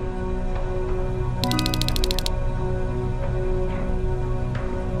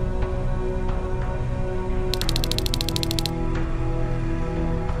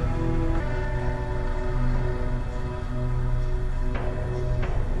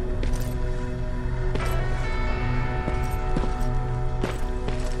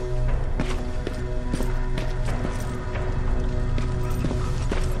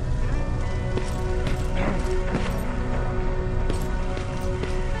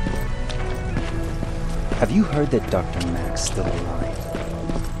 Have you heard that Dr. Mac's still alive?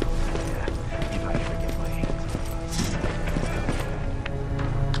 Yeah, if I ever get my hands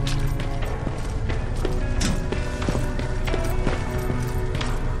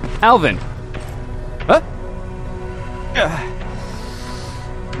on it. Alvin! Huh?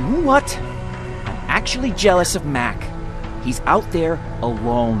 You know what? I'm actually jealous of Mac. He's out there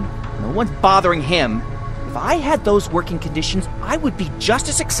alone. No one's bothering him. If I had those working conditions, I would be just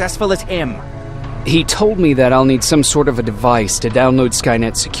as successful as him. He told me that I'll need some sort of a device to download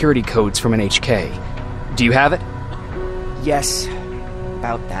Skynet security codes from an HK. Do you have it? Yes,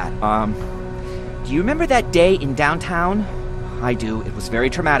 about that. Do you remember that day in downtown? I do. It was very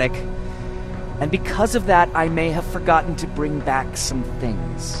traumatic. And because of that, I may have forgotten to bring back some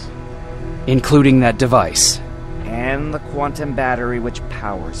things. Including that device. And the quantum battery which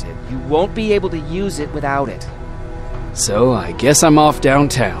powers it. You won't be able to use it without it. So I guess I'm off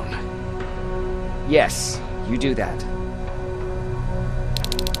downtown. Yes, you do that.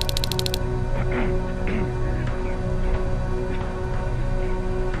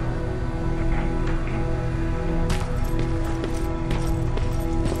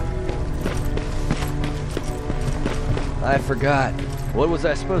 I forgot. What was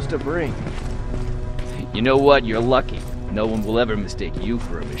I supposed to bring? You know what? You're lucky. No one will ever mistake you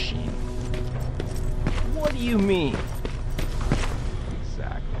for a machine. What do you mean?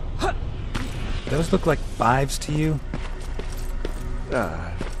 Exactly. Those look like 5s to you?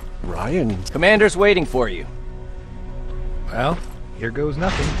 Ryan. Commander's waiting for you. Well, here goes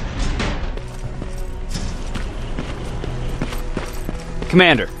nothing.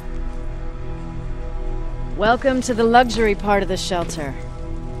 Commander. Welcome to the luxury part of the shelter.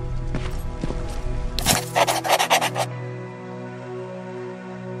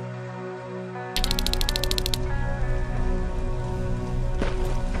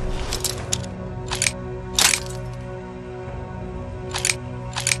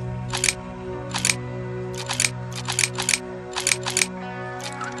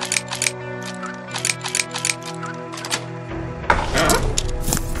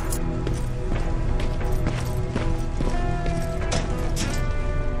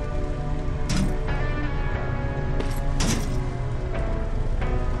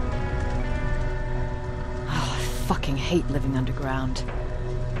 Fucking hate living underground.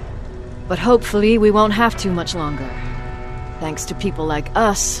 But hopefully we won't have to much longer. Thanks to people like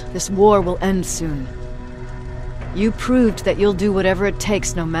us, this war will end soon. You proved that you'll do whatever it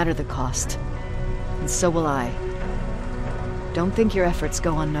takes no matter the cost. And so will I. Don't think your efforts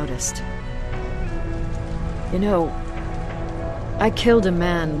go unnoticed. You know, I killed a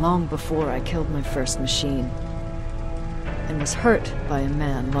man long before I killed my first machine. And was hurt by a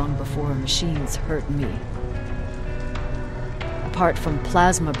man long before machines hurt me. Apart from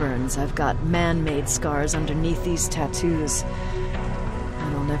plasma burns, I've got man-made scars underneath these tattoos.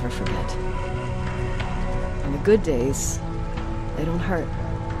 And I'll never forget. On the good days, they don't hurt.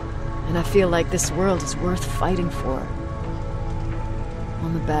 And I feel like this world is worth fighting for.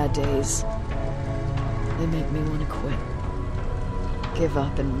 On the bad days, they make me want to quit. Give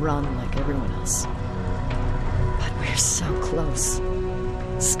up and run like everyone else. But we're so close.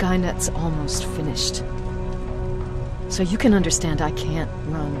 Skynet's almost finished. So you can understand I can't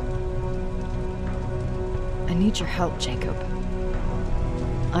run. I need your help, Jacob.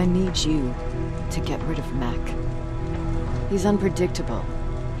 I need you to get rid of Mac. He's unpredictable.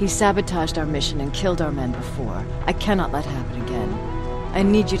 He sabotaged our mission and killed our men before. I cannot let it happen again. I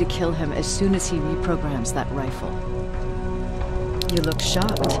need you to kill him as soon as he reprograms that rifle. You look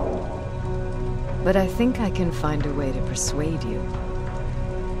shocked. But I think I can find a way to persuade you.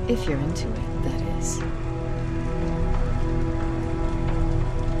 If you're into it, that is.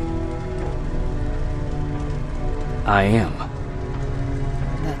 I am.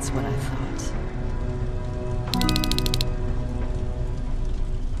 That's what I thought.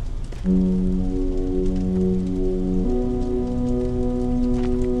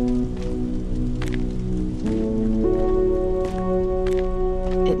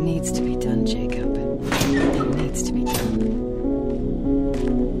 It needs to be done, Jacob. It needs to be done.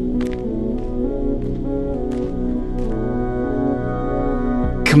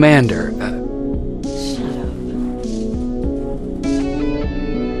 Commander, Shut up.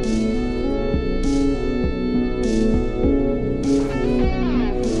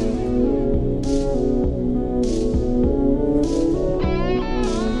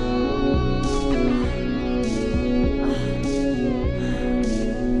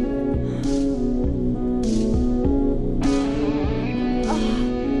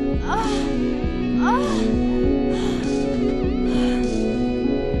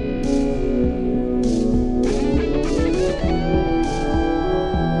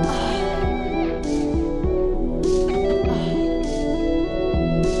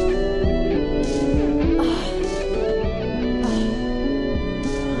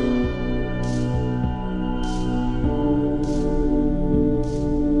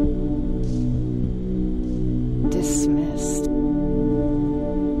 Dismissed.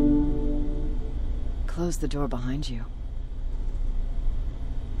 Close the door behind you.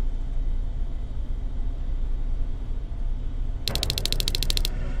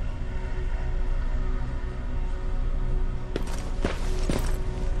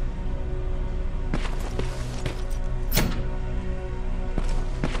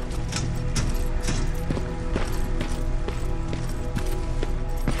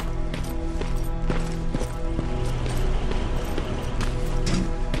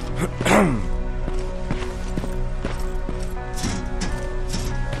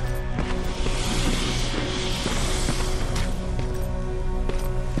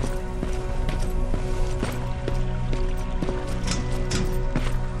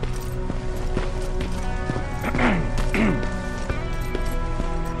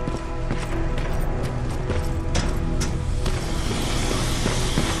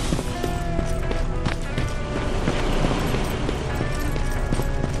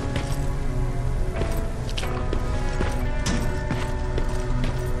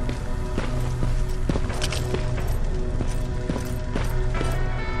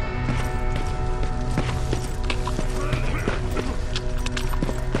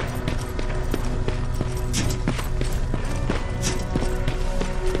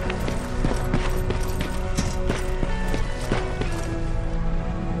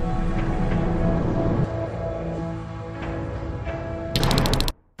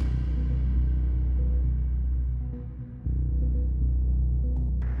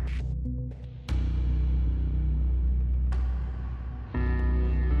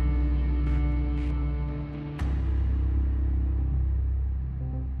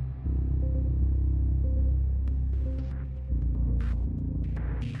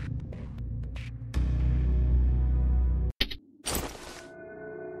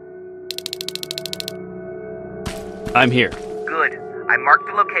 I'm here. Good. I marked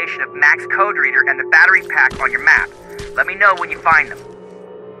the location of Mac's code reader and the battery pack on your map. Let me know when you find them.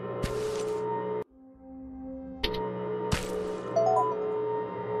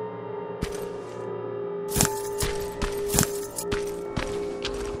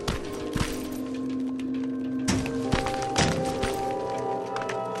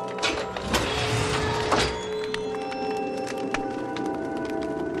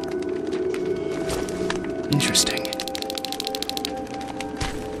 Interesting.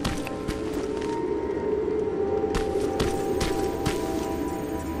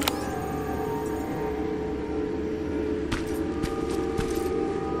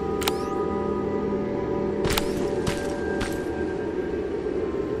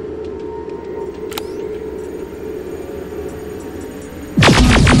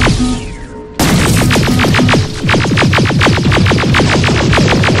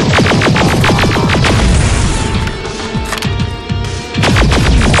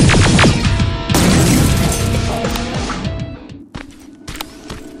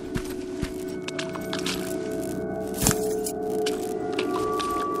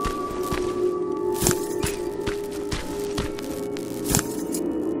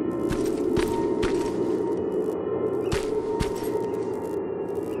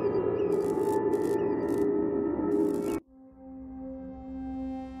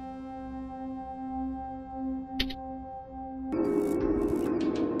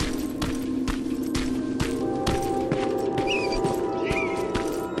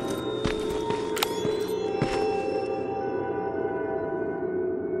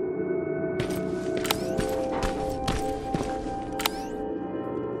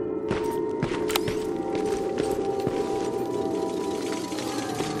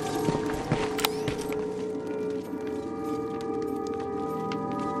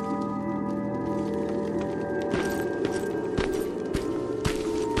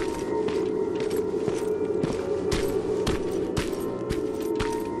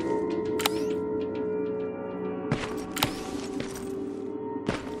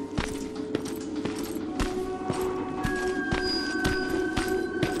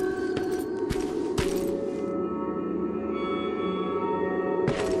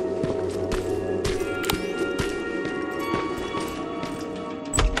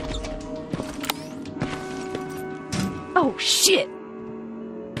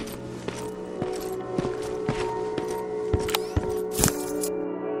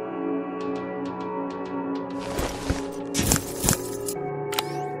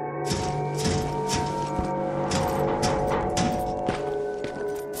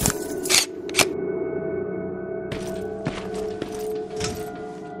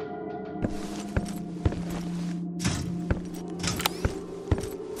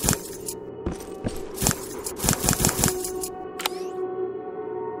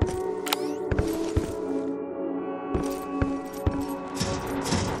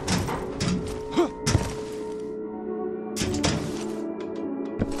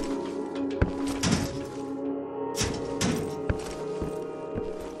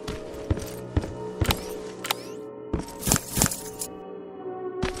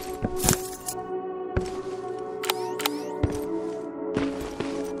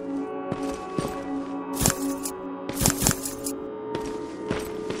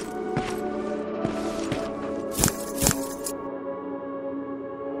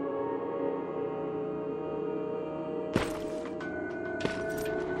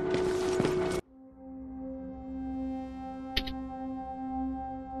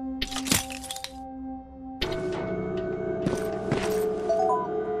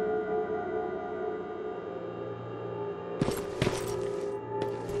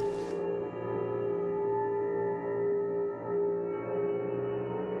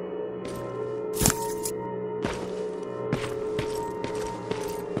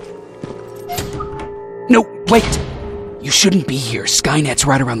 Wait! You shouldn't be here. Skynet's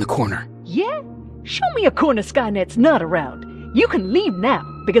right around the corner. Yeah? Show me a corner Skynet's not around. You can leave now,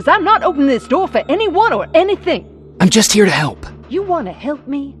 because I'm not opening this door for anyone or anything. I'm just here to help. You want to help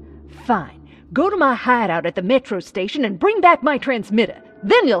me? Fine. Go to my hideout at the metro station and bring back my transmitter.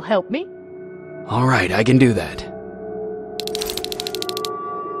 Then you'll help me. All right, I can do that.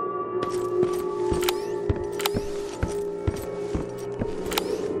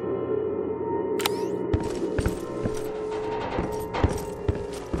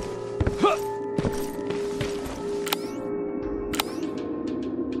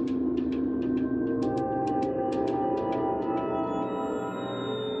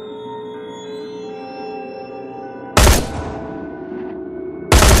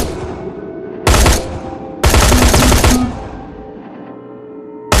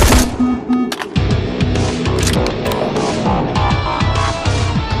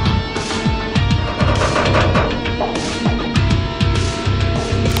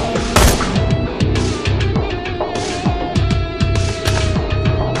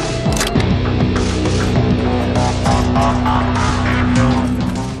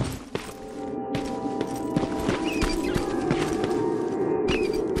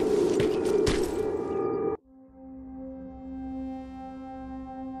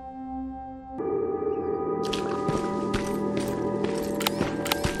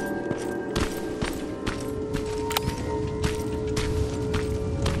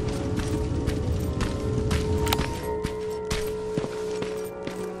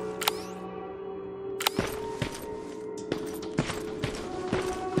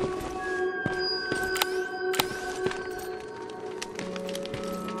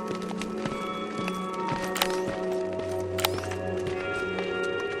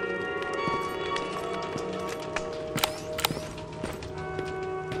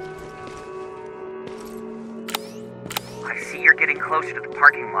 You're getting closer to the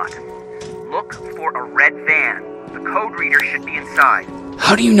parking lot. Look for a red van. The code reader should be inside.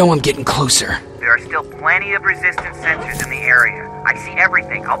 How do you know I'm getting closer? There are still plenty of resistance sensors in the area. I see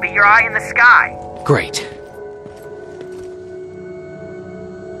everything. I'll be your eye in the sky. Great.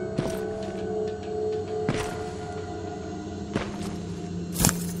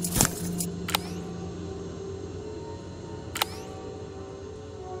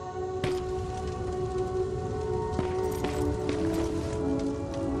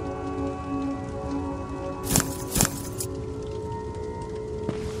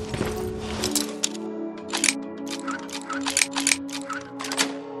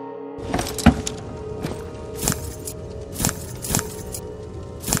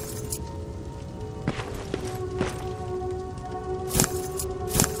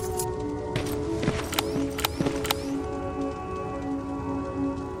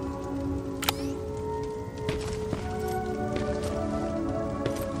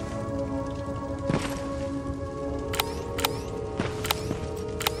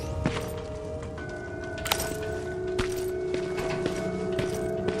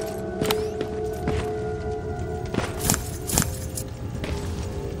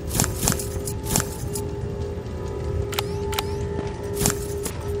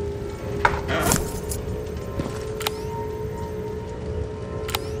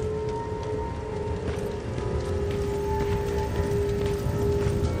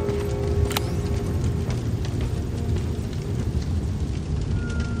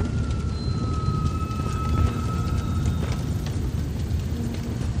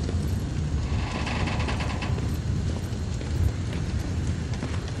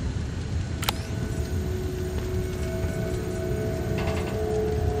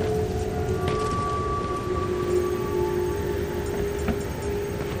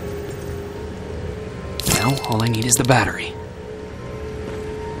 Now, all I need is the battery.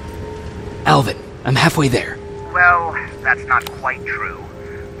 Alvin, I'm halfway there. Well, that's not quite true.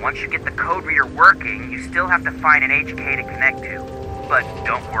 Once you get the code reader working, you still have to find an HK to connect to. But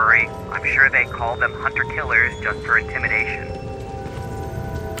don't worry, I'm sure they call them hunter-killers just for intimidation.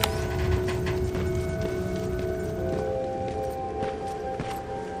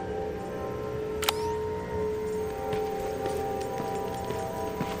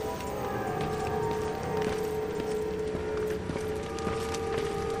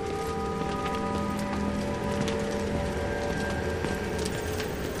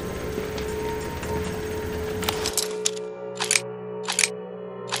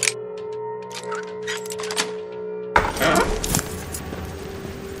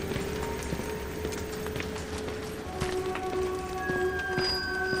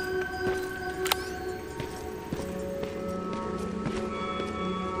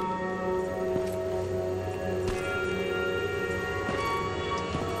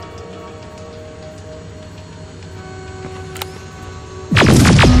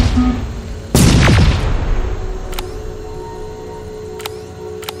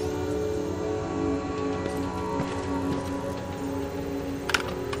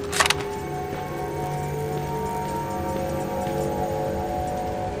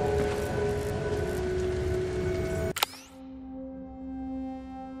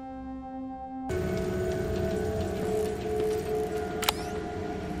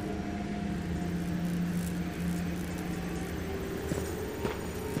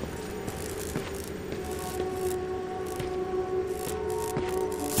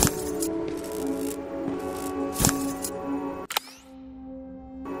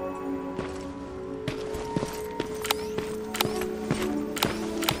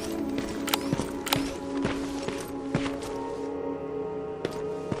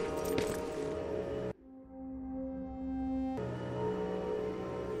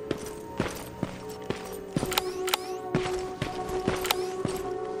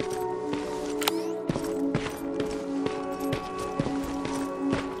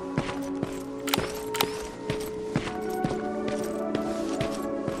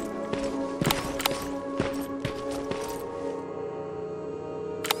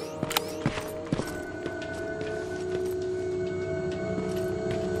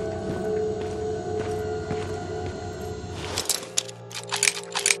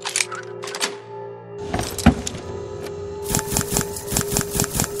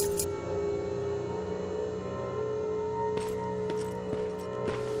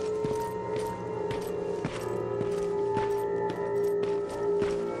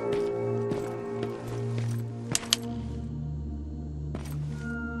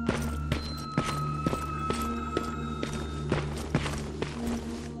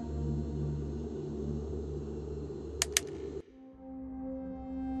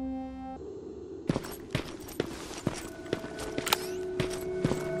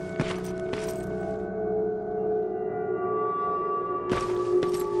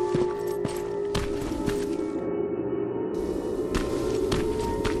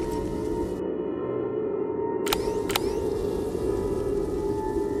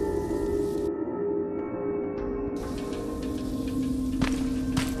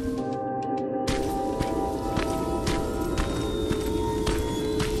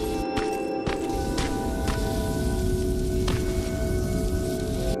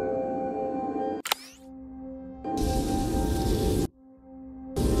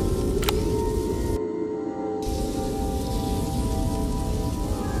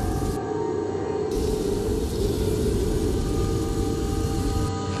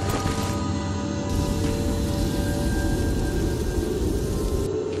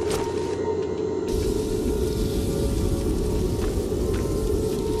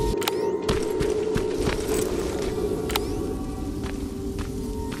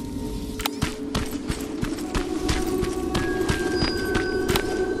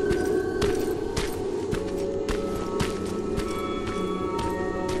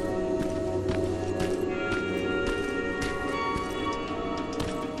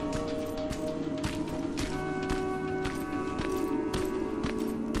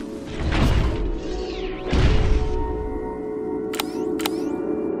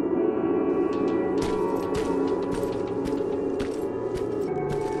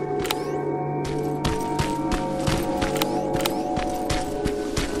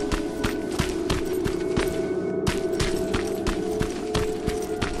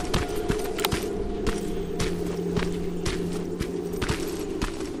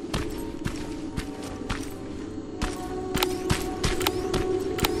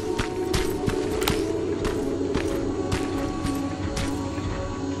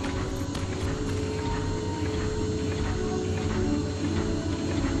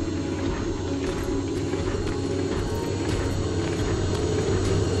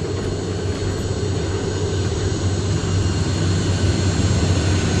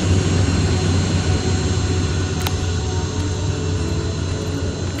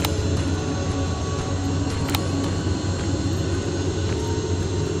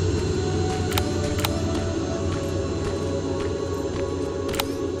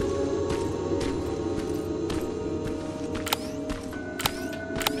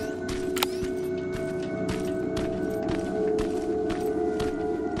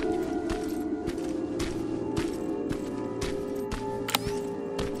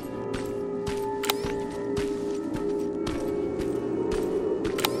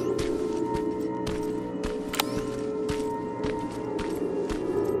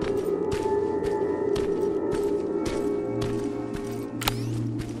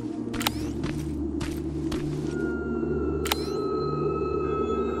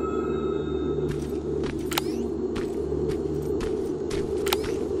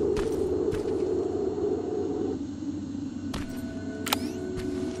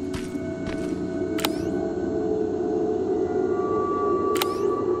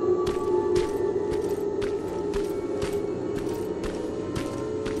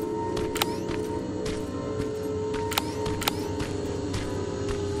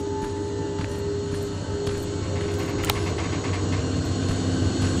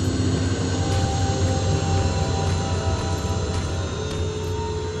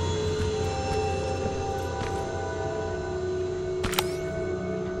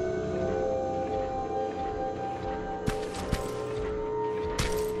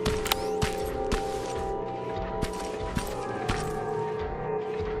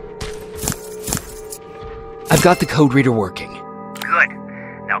 I've got the code reader working. Good.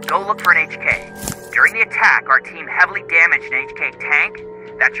 Now go look for an HK. During the attack, our team heavily damaged an HK tank.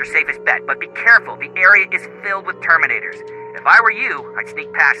 That's your safest bet, but be careful. The area is filled with Terminators. If I were you, I'd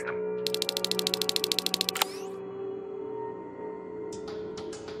sneak past them.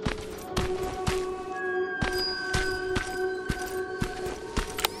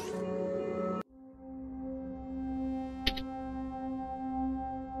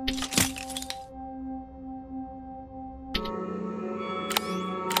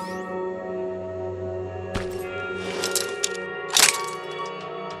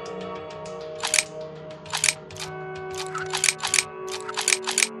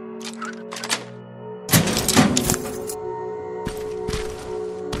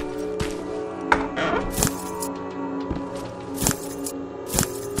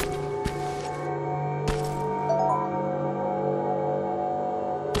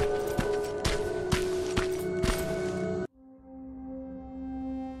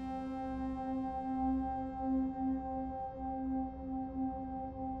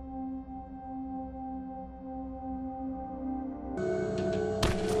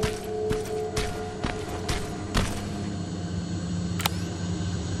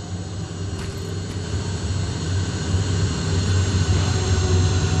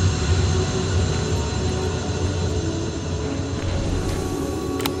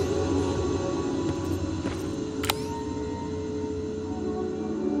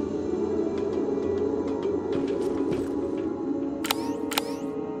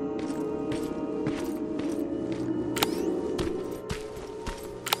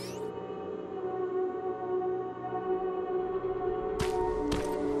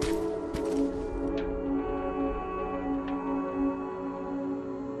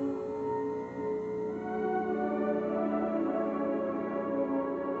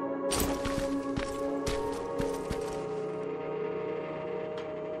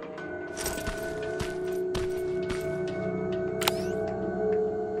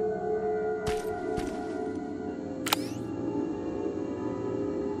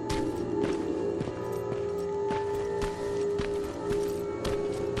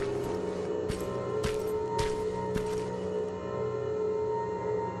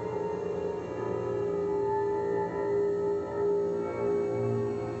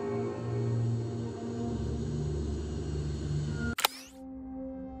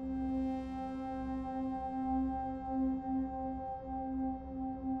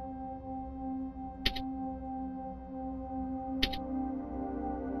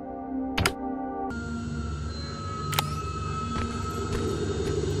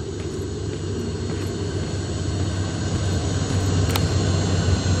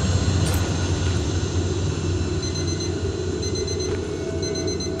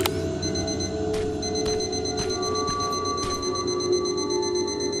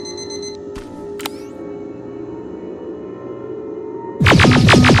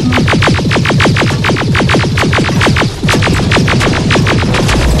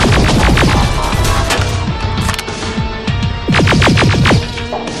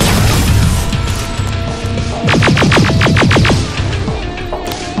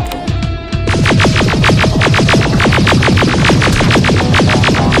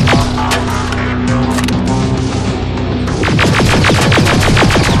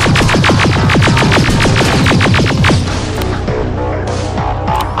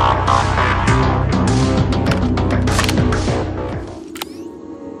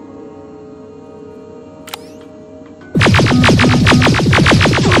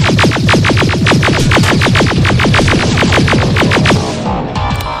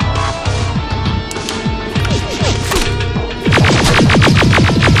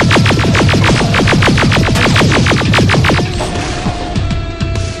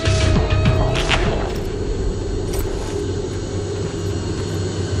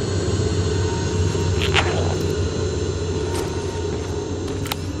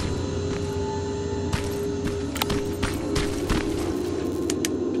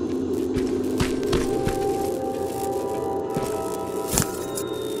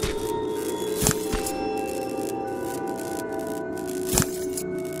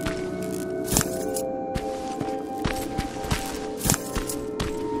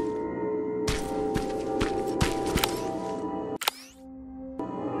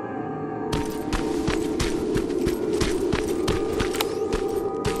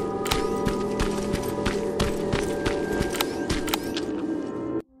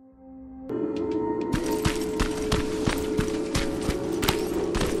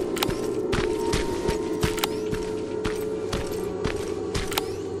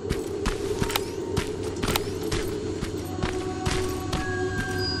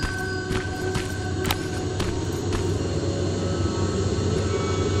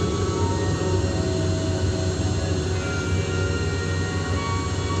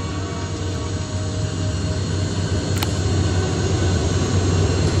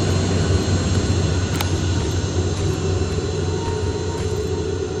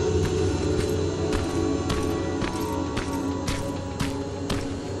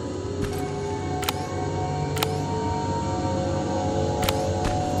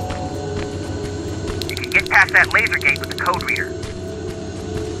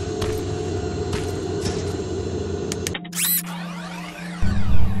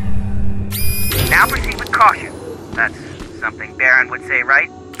 something, Baron would say, right?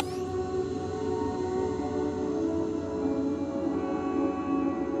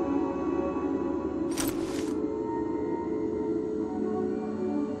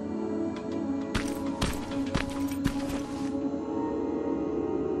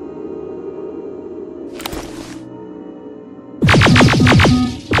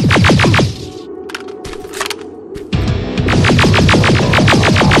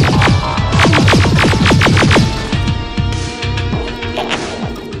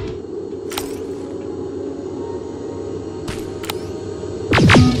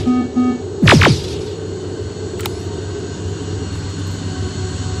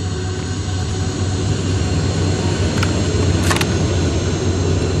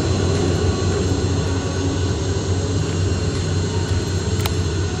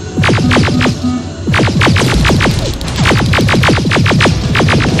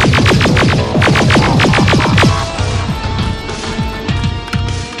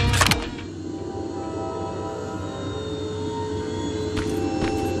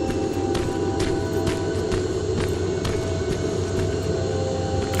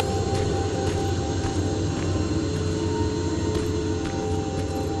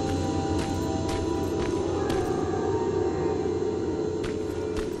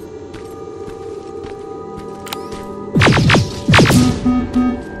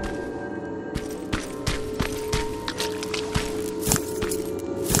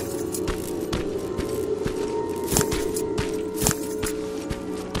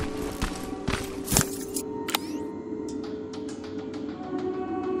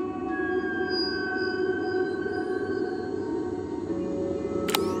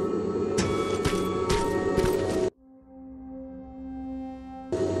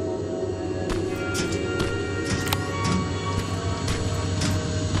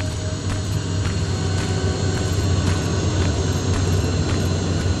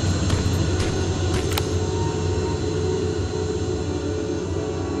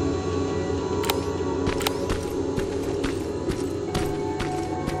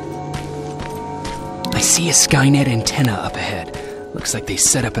 I see a Skynet antenna up ahead. Looks like they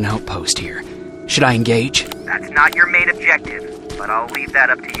set up an outpost here. Should I engage? That's not your main objective, but I'll leave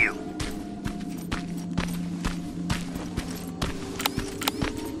that up to you.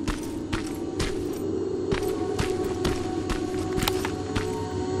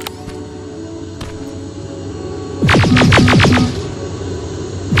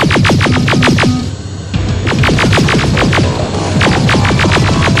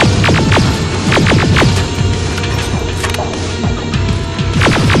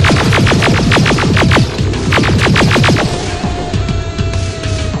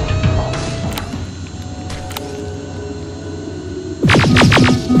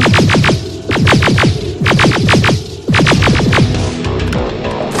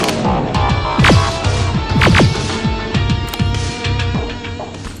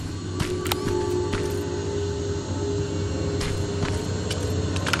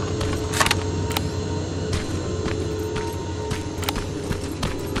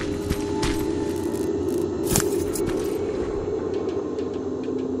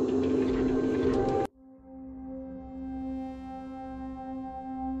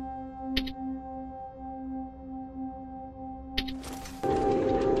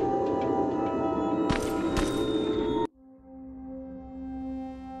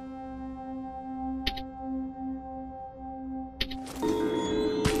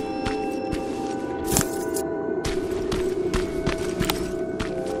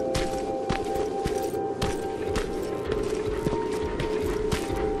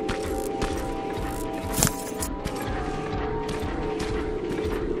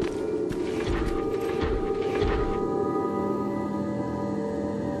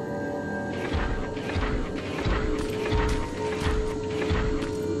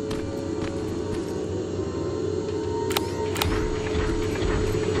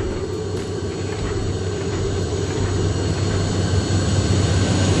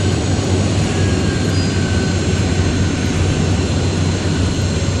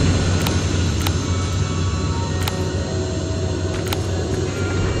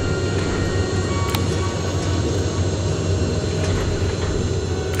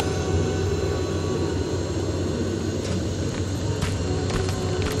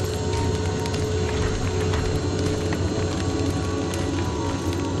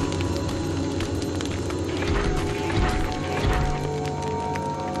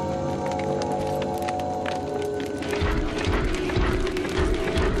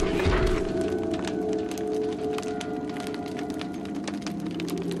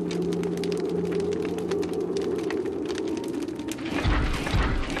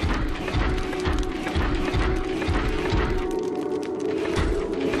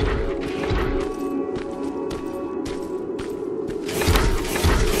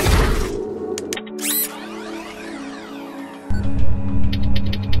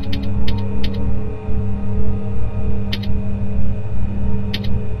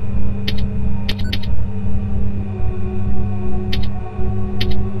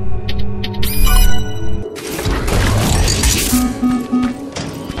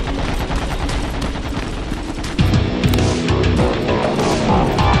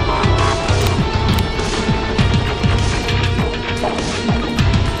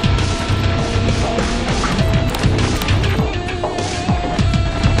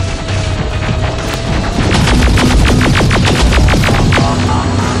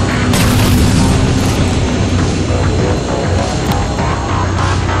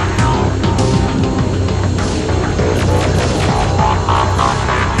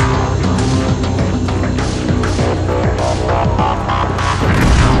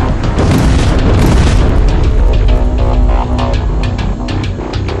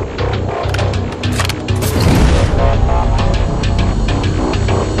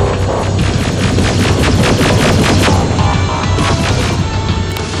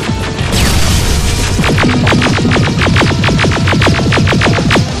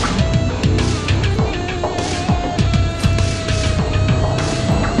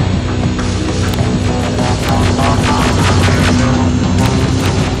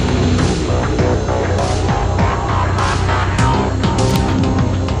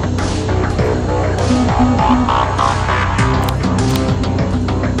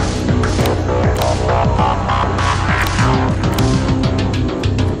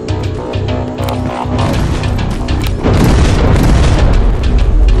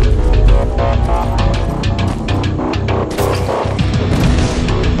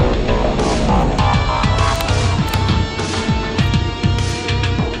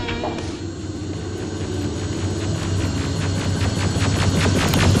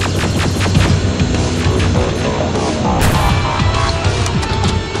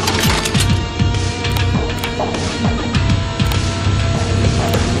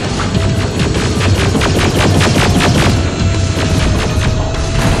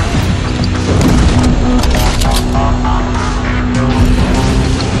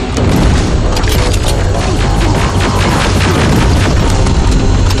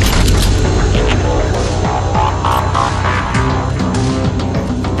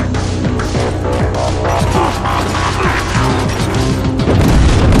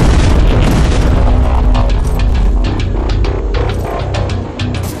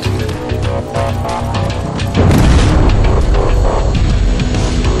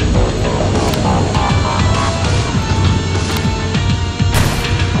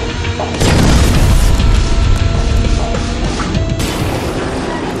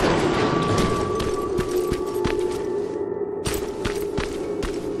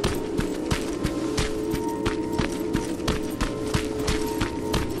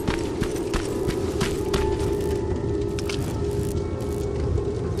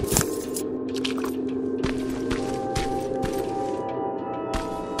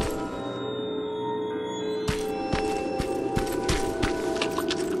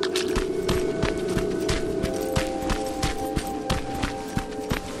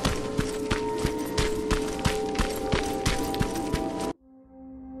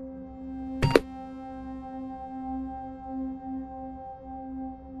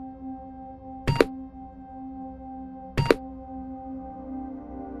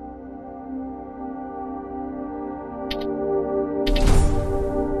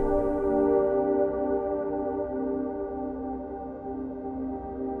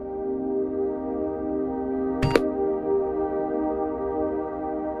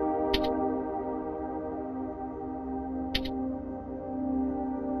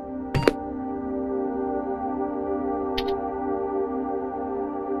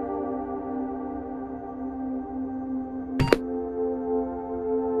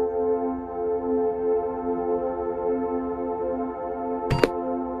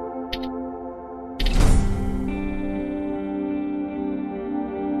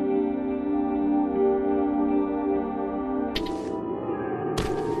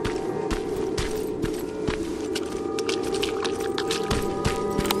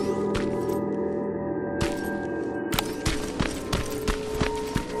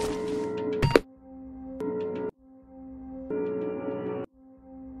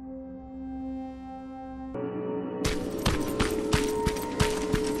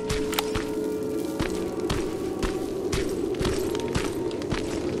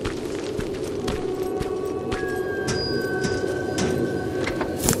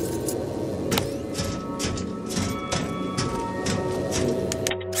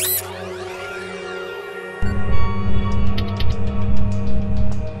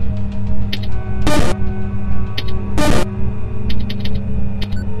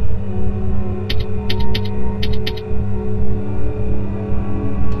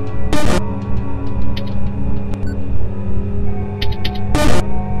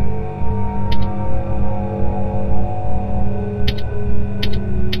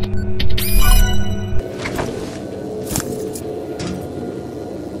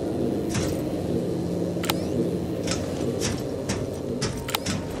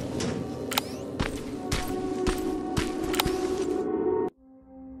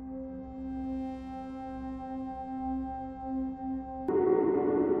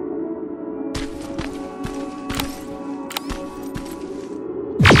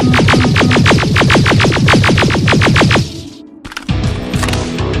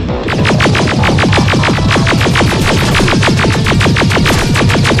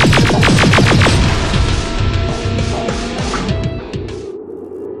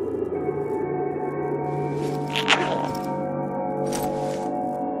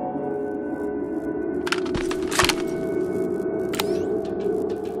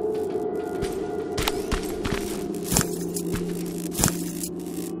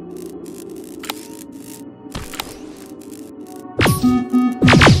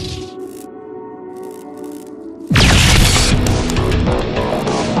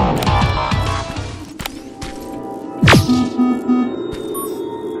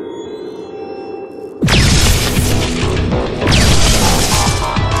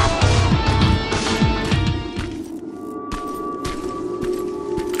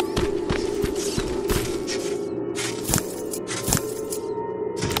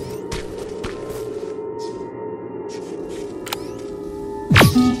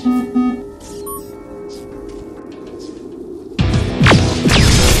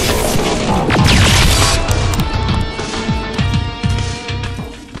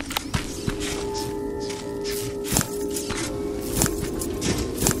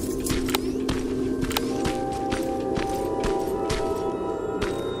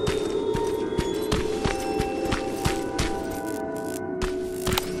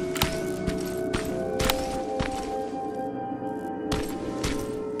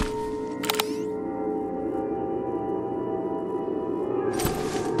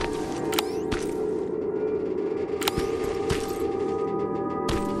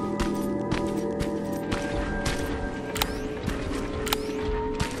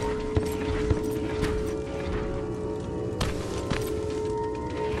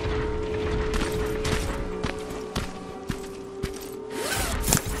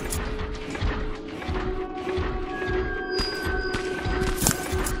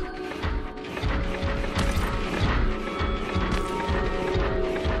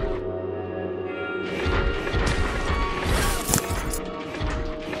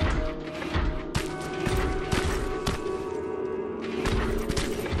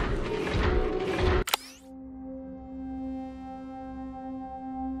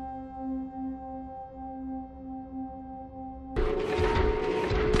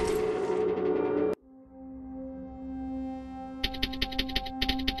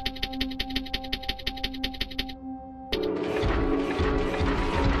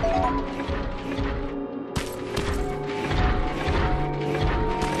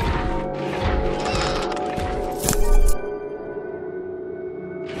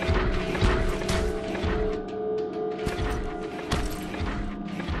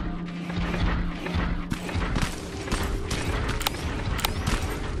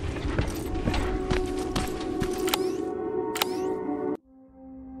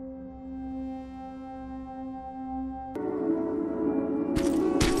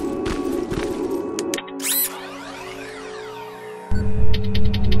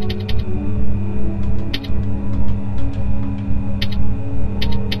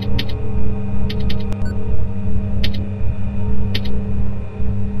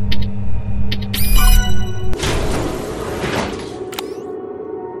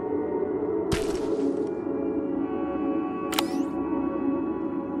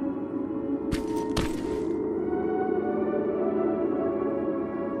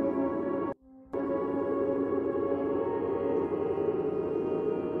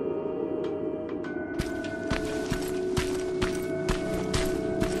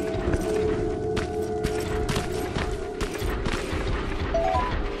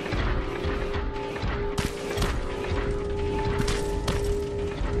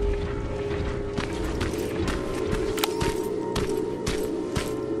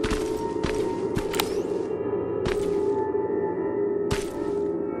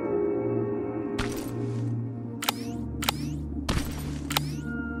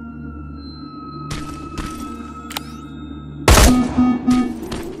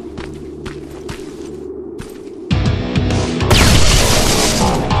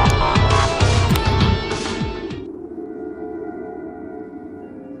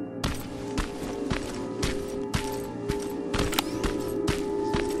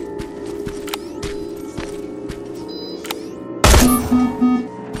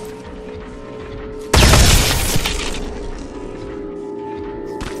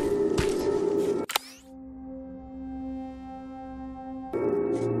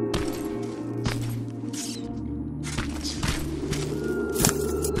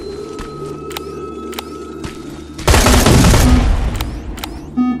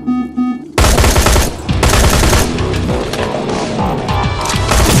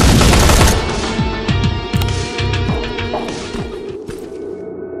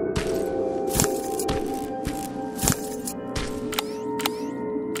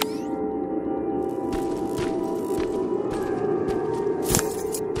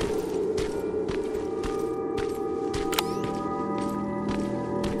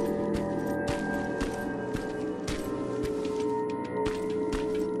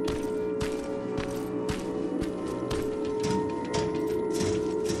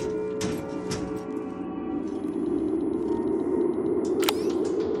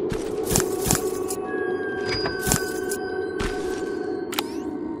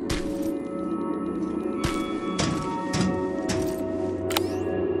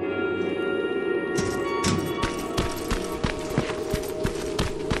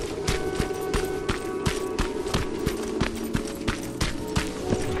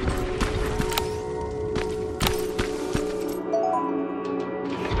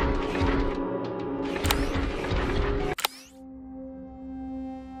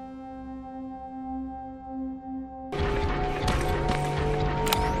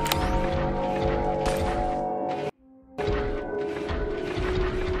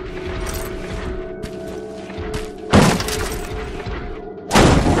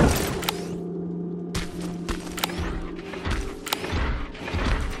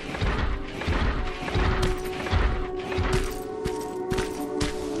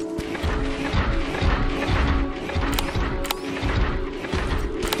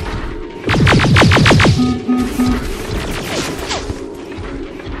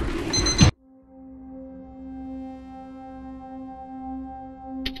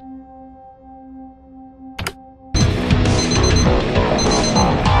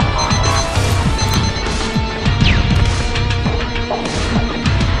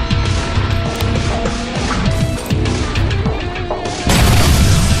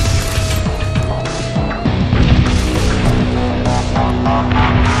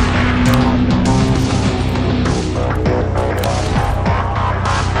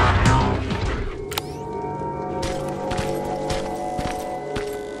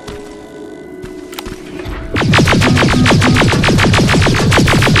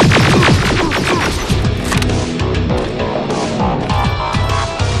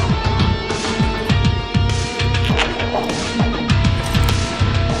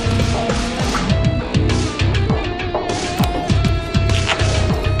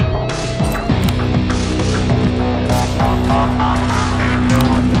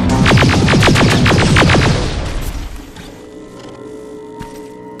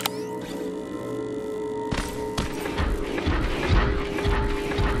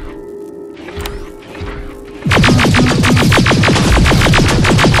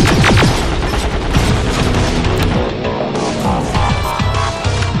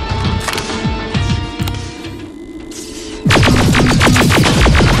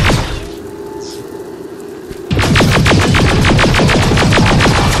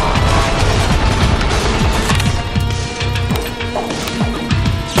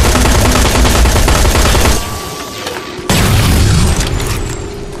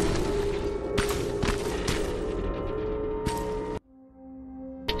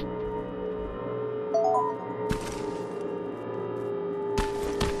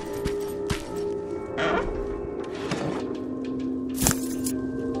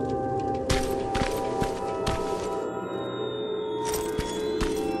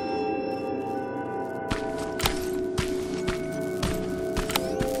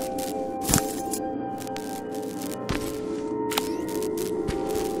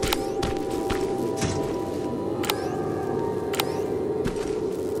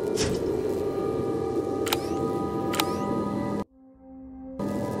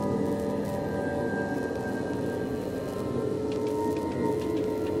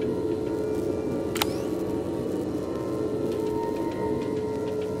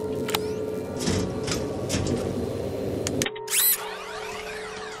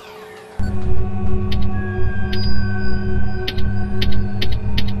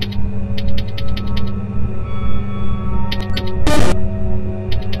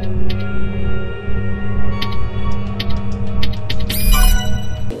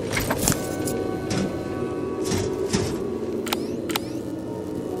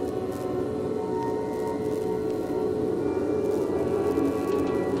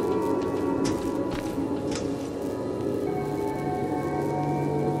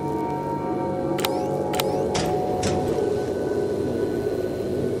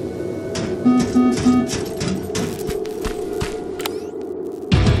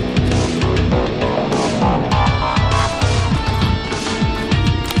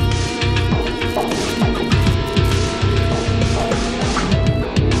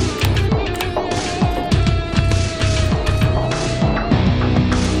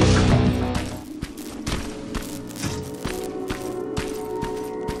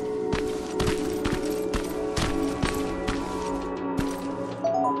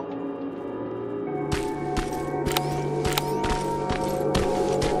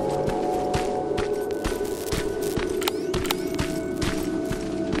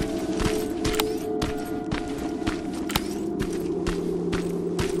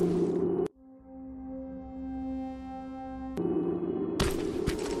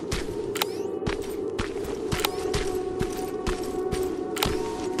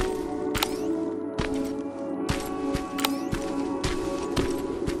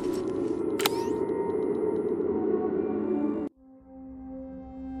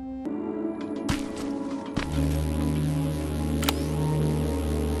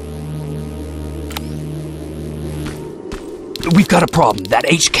 We've got a problem. That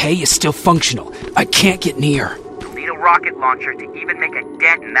HK is still functional. I can't get near. You'll need a rocket launcher to even make a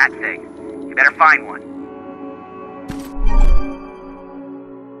dent in that thing. You better find one.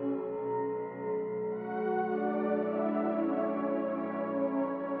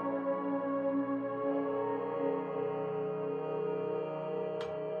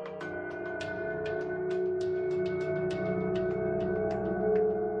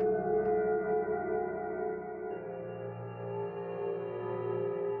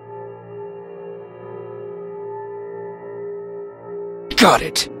 Got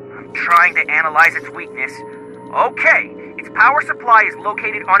it. I'm trying to analyze its weakness. Okay, its power supply is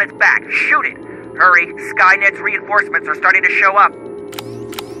located on its back. Shoot it. Hurry, Skynet's reinforcements are starting to show up.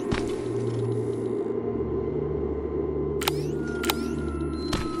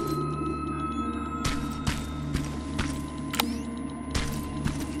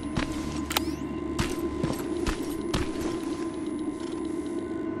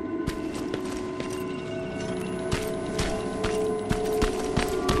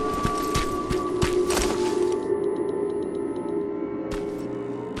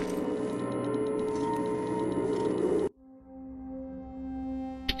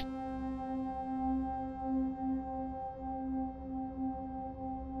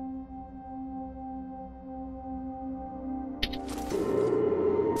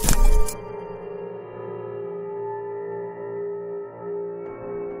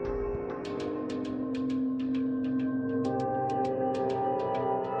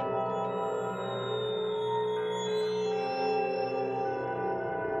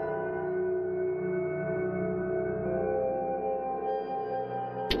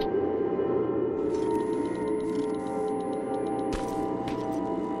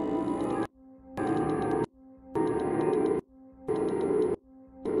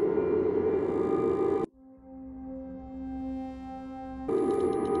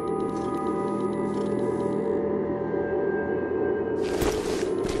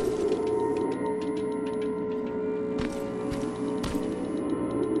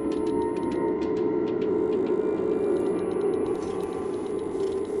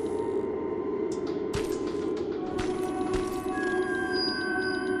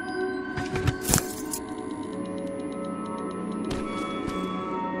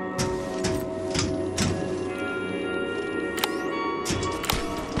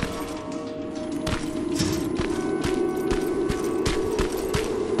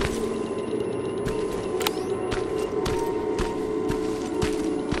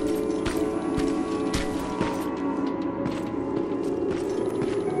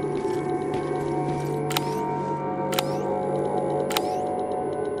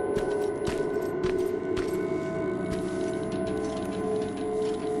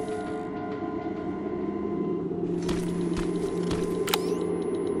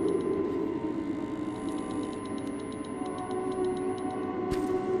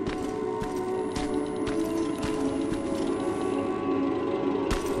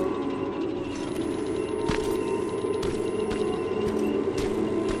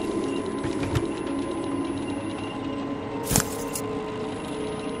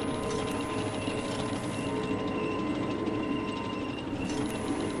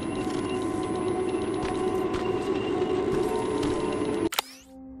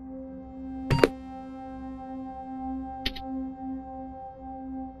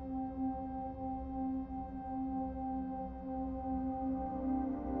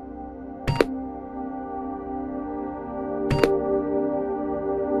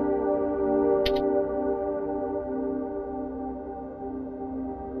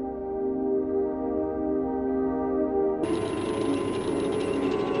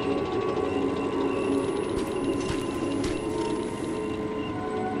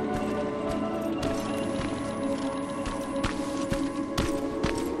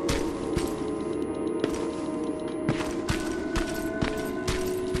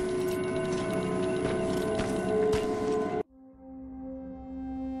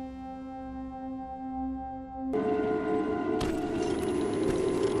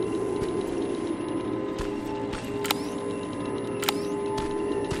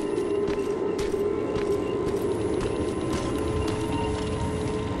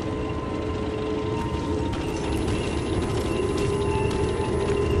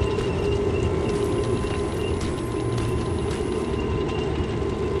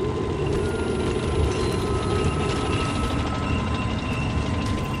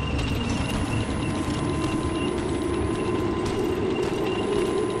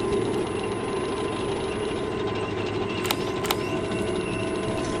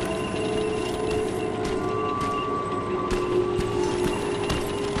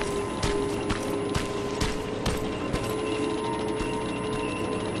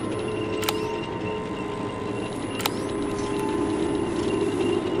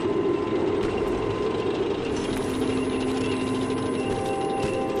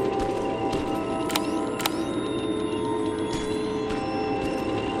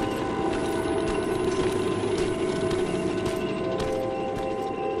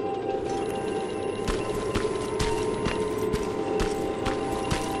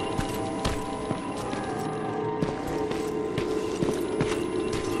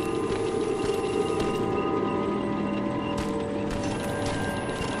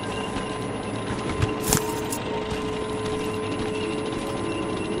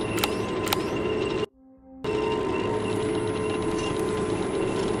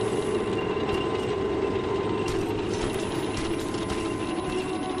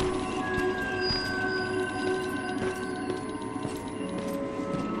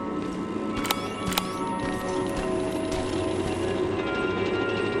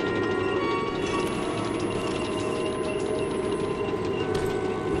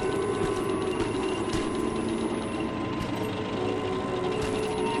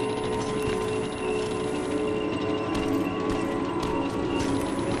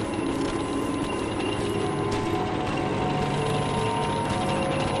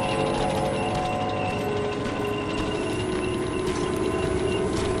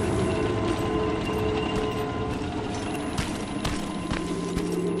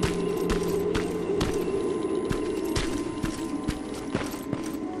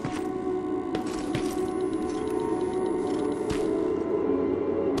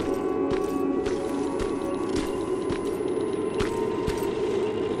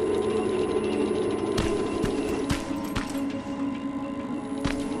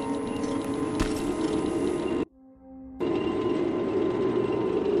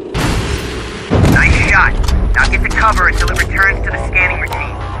 got. Now get to cover until it returns to the scanning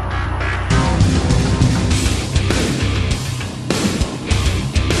routine.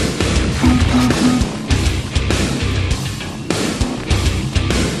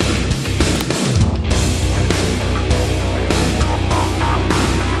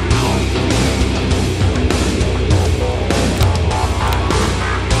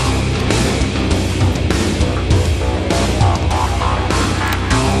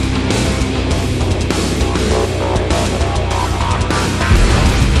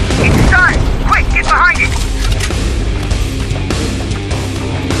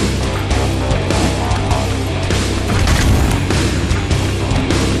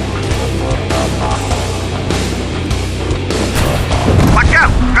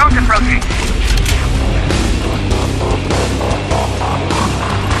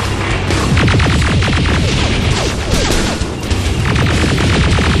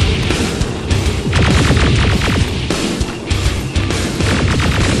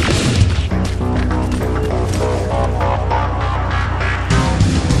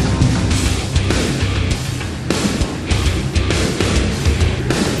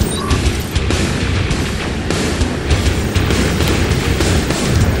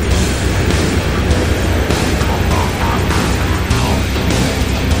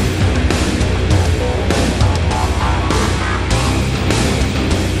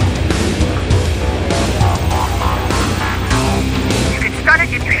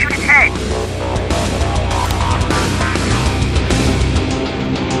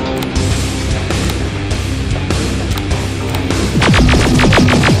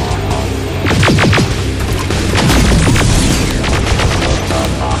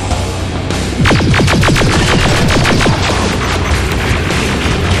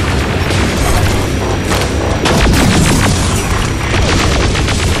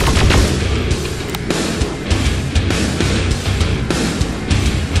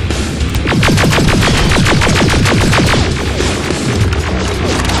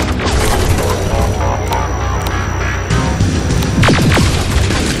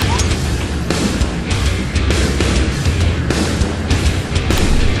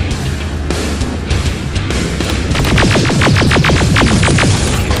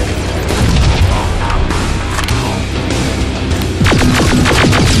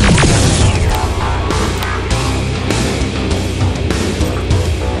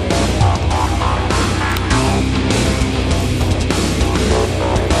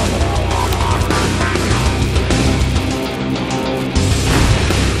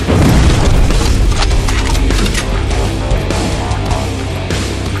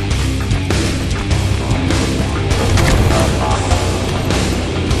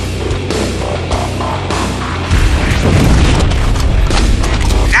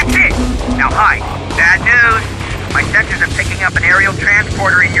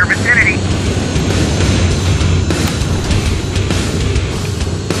 Transporter in your vicinity.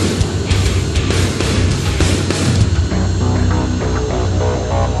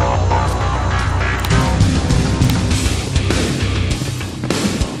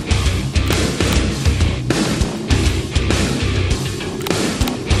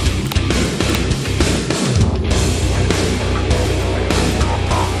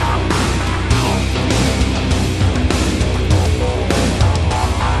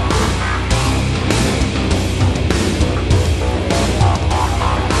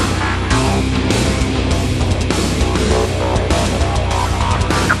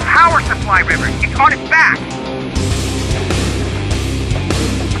 River. It's on its back!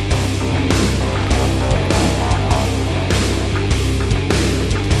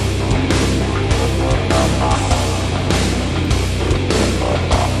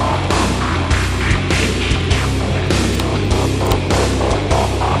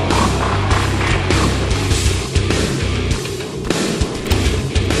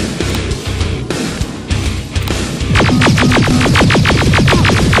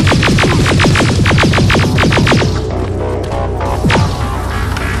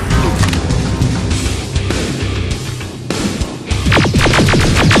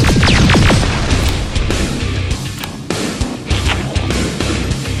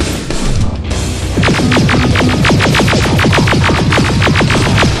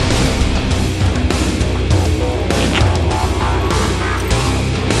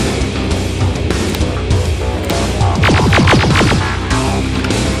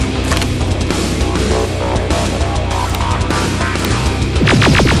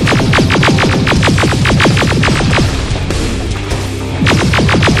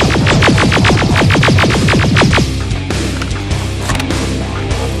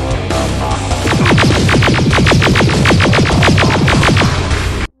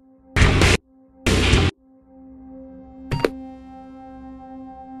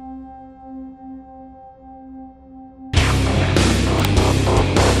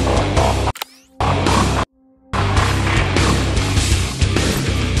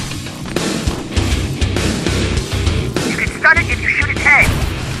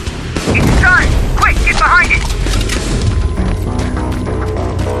 behind it!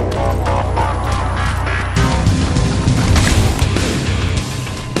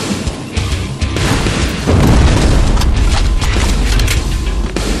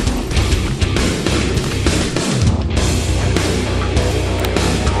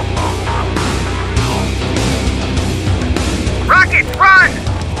 Rocket,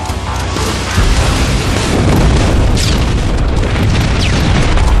 run!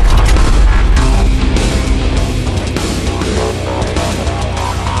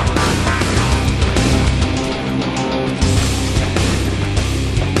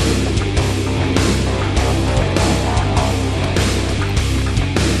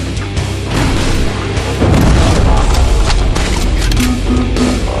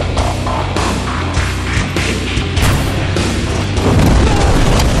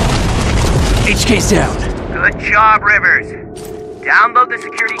 HK's down. Good job, Rivers. Download the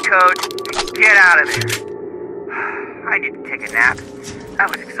security code and get out of there. I need to take a nap. That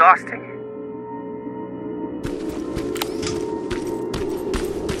was exhausting.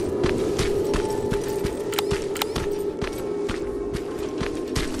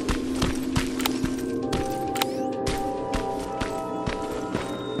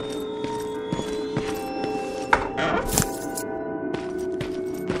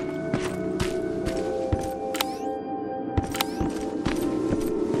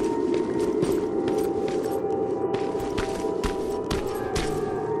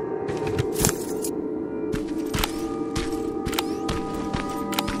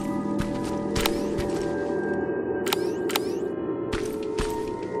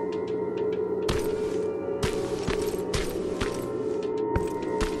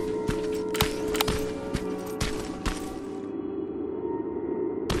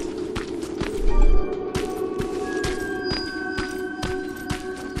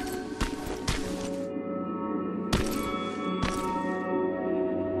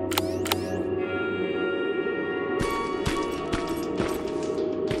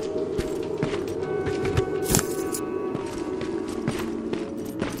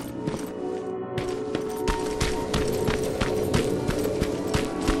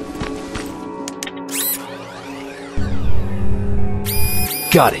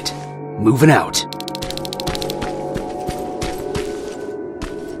 Got it. Moving out.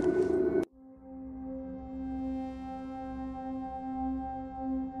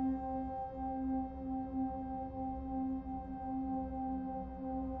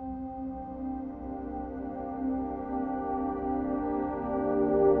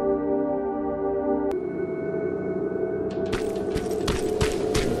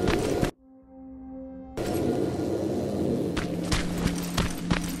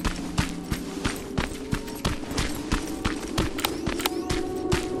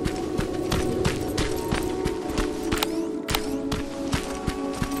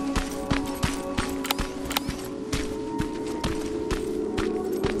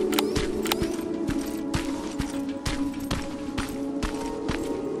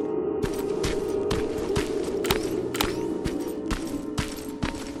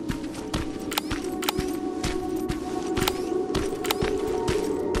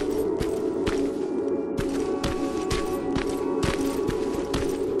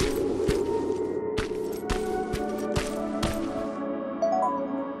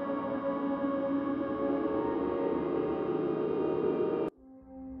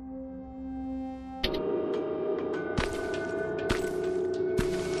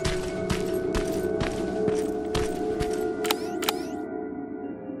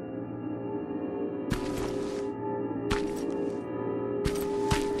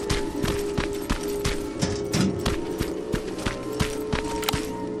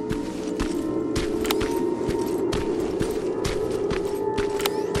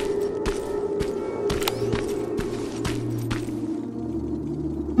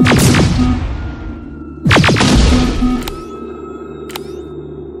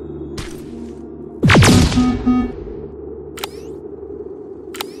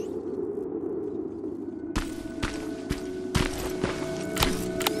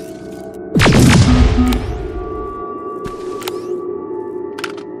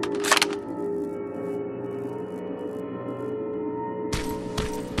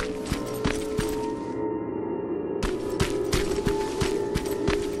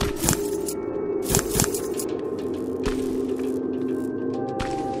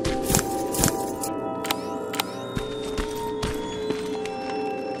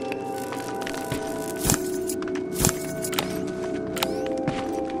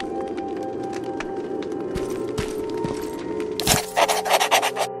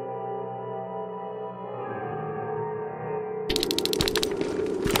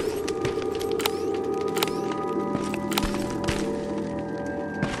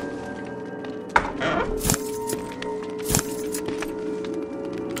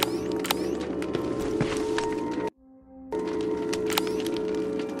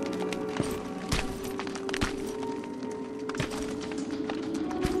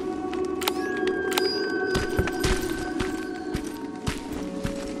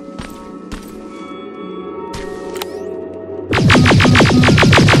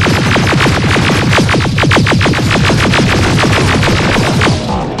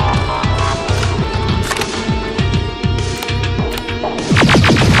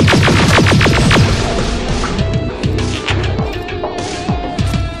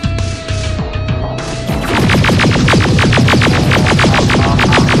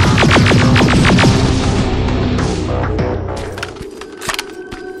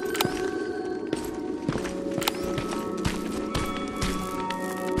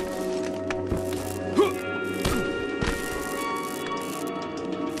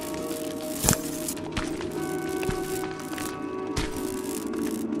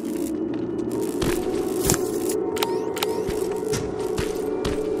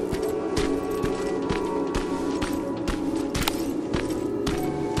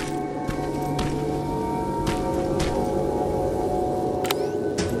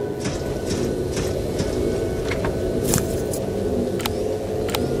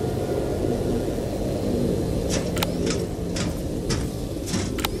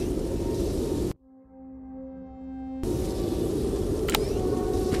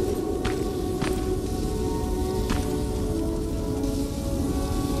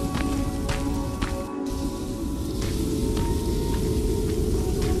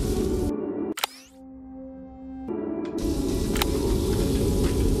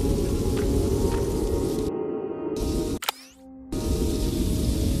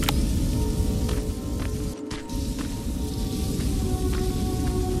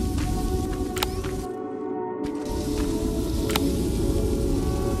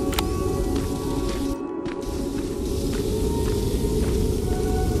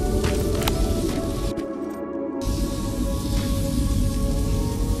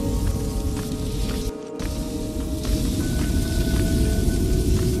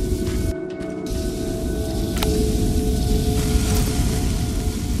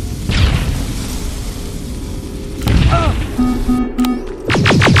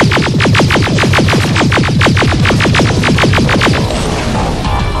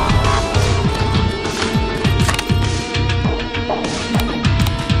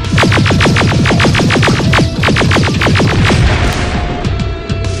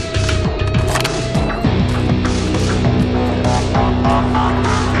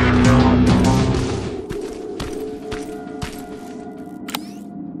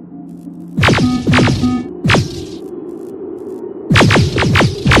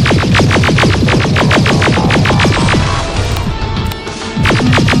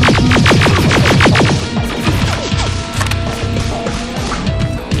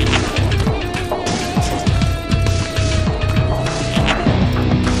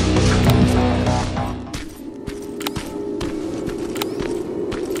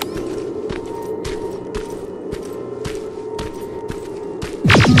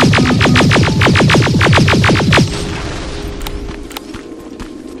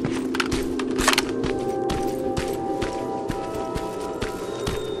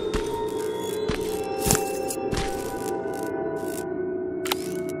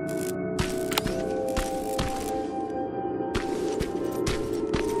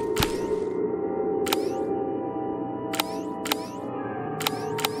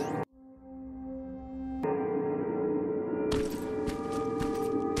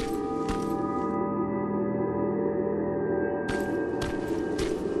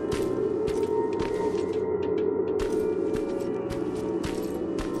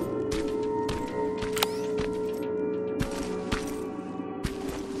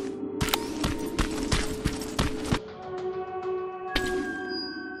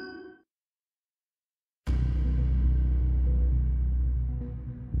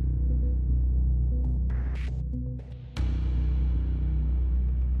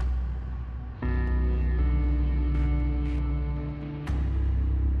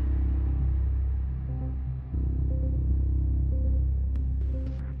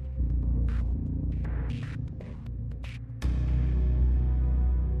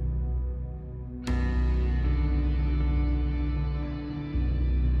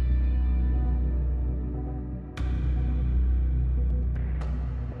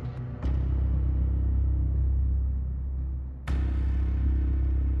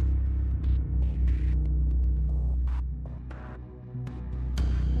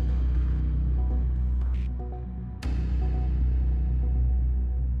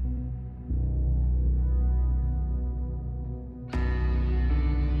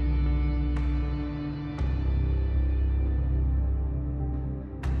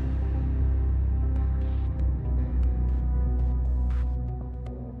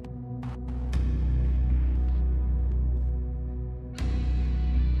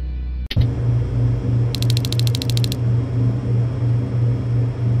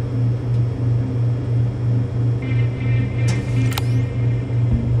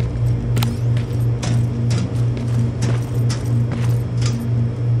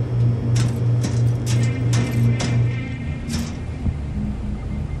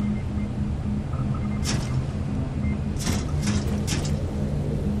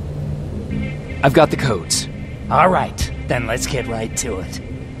 I've got the codes. All right, then let's get right to it.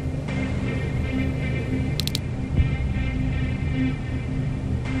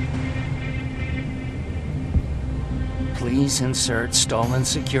 Please insert stolen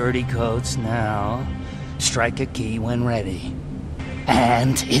security codes now. Strike a key when ready.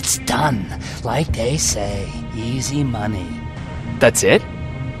 And it's done. Like they say, easy money. That's it?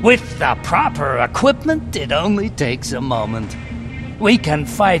 With the proper equipment, it only takes a moment. We can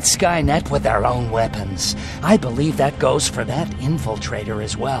fight Skynet with our own weapons. I believe that goes for that infiltrator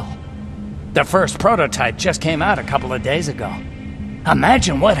as well. The first prototype just came out a couple of days ago.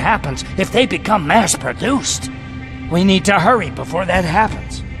 Imagine what happens if they become mass-produced. We need to hurry before that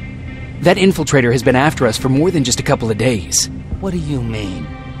happens. That infiltrator has been after us for more than just a couple of days. What do you mean?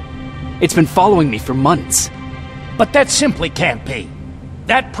 It's been following me for months. But that simply can't be.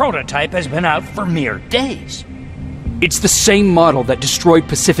 That prototype has been out for mere days. It's the same model that destroyed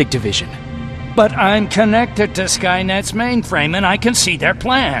Pacific Division. But I'm connected to Skynet's mainframe and I can see their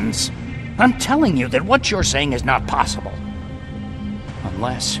plans. I'm telling you that what you're saying is not possible.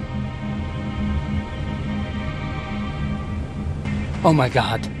 Unless... Oh my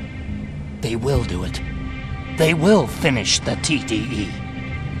God. They will do it. They will finish the TDE.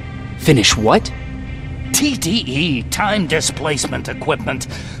 Finish what? TDE, time displacement equipment.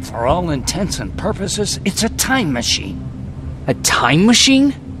 For all intents and purposes, it's a time machine. A time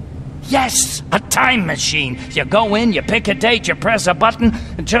machine? Yes, a time machine. You go in, you pick a date, you press a button,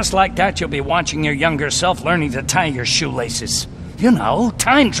 and just like that you'll be watching your younger self learning to tie your shoelaces. You know,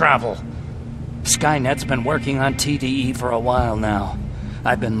 time travel. Skynet's been working on TDE for a while now.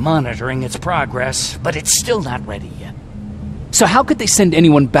 I've been monitoring its progress, but it's still not ready yet. So how could they send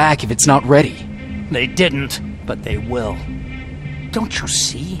anyone back if it's not ready? They didn't, but they will. Don't you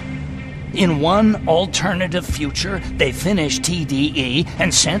see? In one alternative future, they finished TDE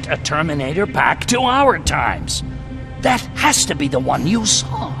and sent a Terminator back to our times. That has to be the one you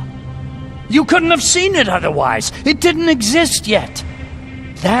saw. You couldn't have seen it otherwise. It didn't exist yet.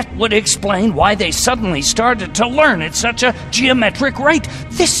 That would explain why they suddenly started to learn at such a geometric rate.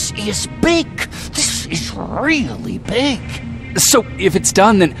 This is big. This is really big. So if it's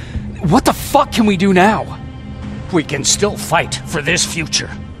done, then what the fuck can we do now? We can still fight for this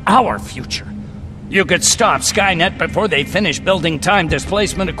future. Our future. You could stop Skynet before they finish building time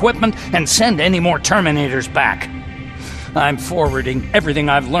displacement equipment and send any more Terminators back. I'm forwarding everything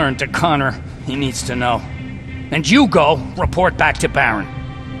I've learned to Connor. He needs to know. And you go report back to Baron.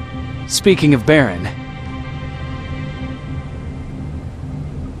 Speaking of Baron...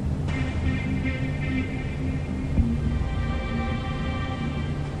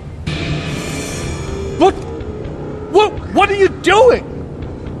 What are you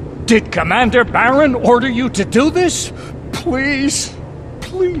doing? Did Commander Baron order you to do this? Please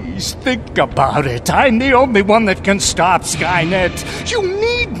think about it. I'm the only one that can stop Skynet. You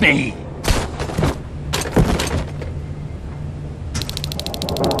need me.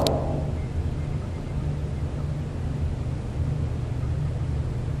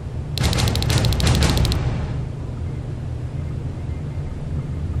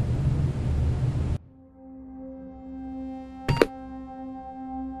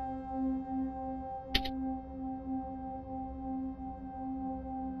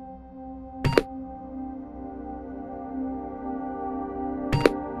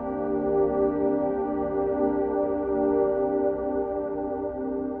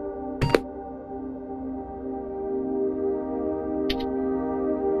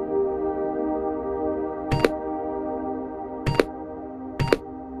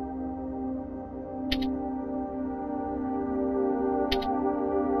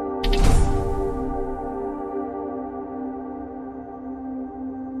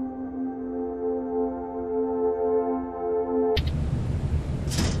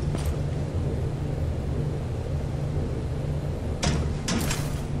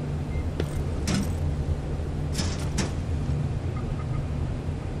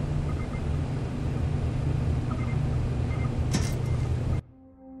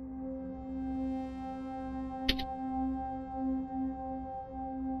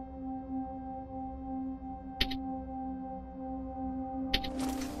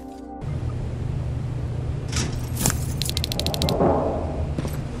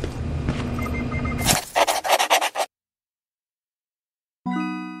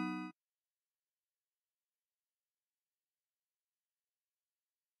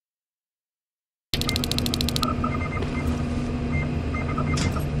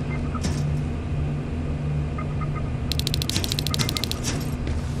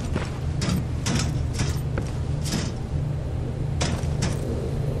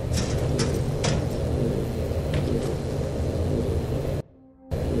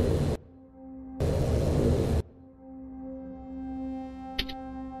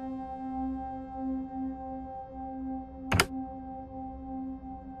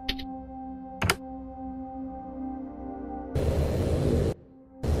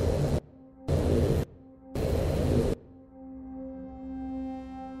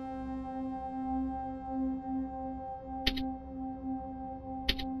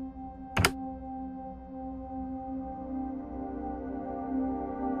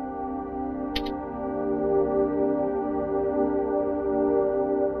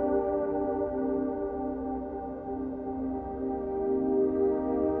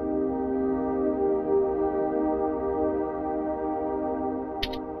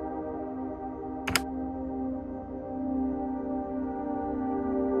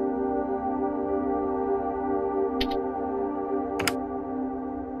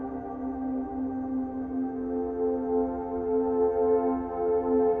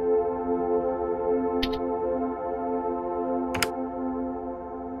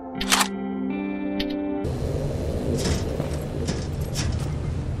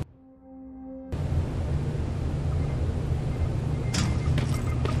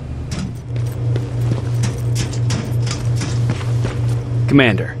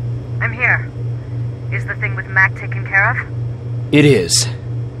 Commander. I'm here. Is the thing with Mac taken care of? It is.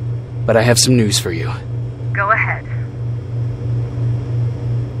 But I have some news for you. Go ahead.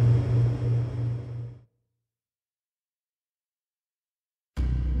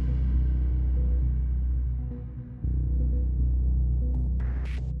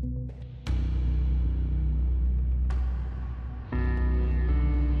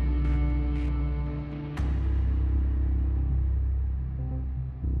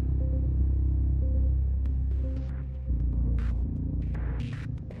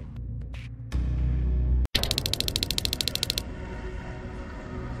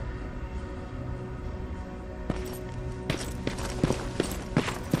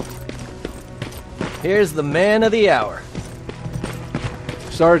 Here's the man of the hour.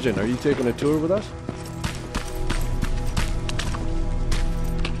 Sergeant, are you taking a tour with us?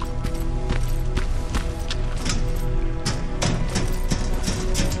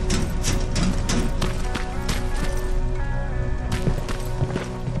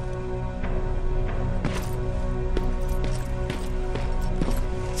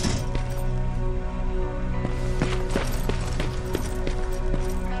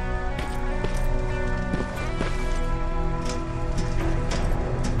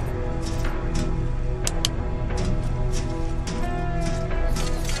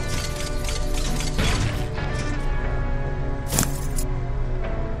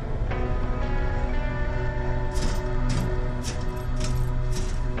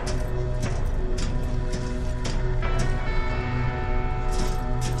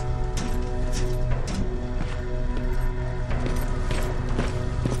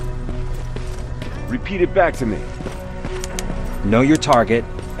 Repeat it back to me. Know your target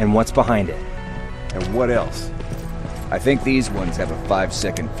and what's behind it. And what else? I think these ones have a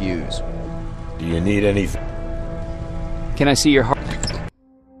 5-second fuse. Do you need anything? Can I see your heart?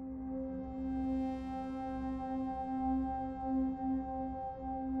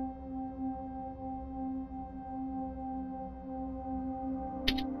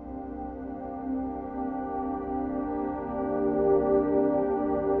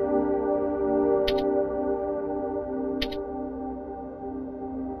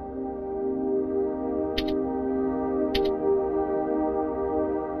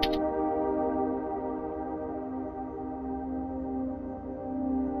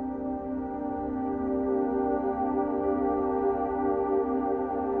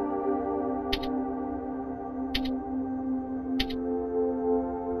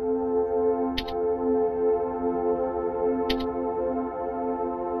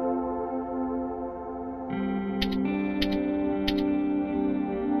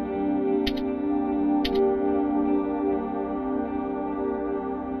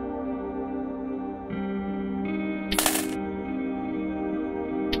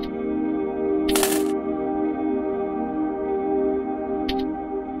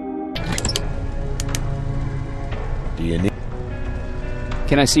 Do you need?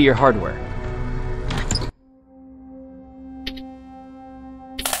 Can I see your hardware?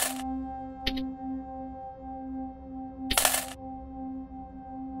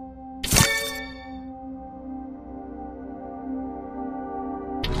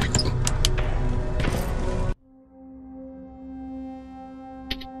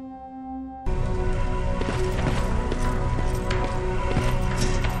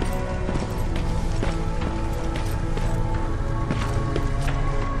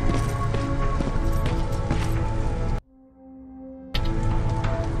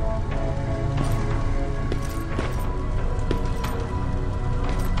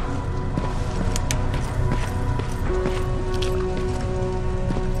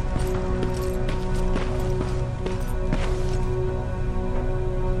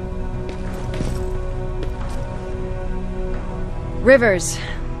 Rivers,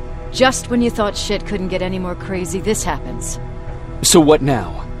 just when you thought shit couldn't get any more crazy, this happens. So what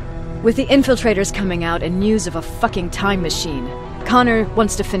now? With the infiltrators coming out and news of a fucking time machine, Connor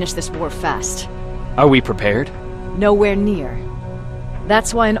wants to finish this war fast. Are we prepared? Nowhere near.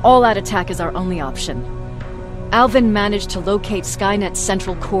 That's why an all-out attack is our only option. Alvin managed to locate Skynet's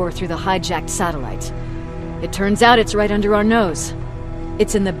central core through the hijacked satellite. It turns out it's right under our nose.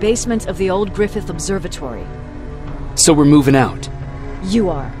 It's in the basement of the old Griffith Observatory. So we're moving out? You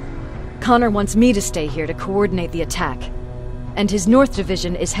are. Connor wants me to stay here to coordinate the attack. And his North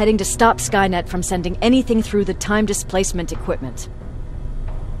Division is heading to stop Skynet from sending anything through the time displacement equipment.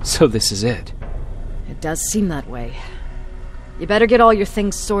 So this is it? It does seem that way. You better get all your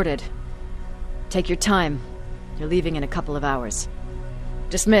things sorted. Take your time. You're leaving in a couple of hours.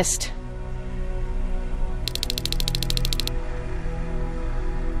 Dismissed.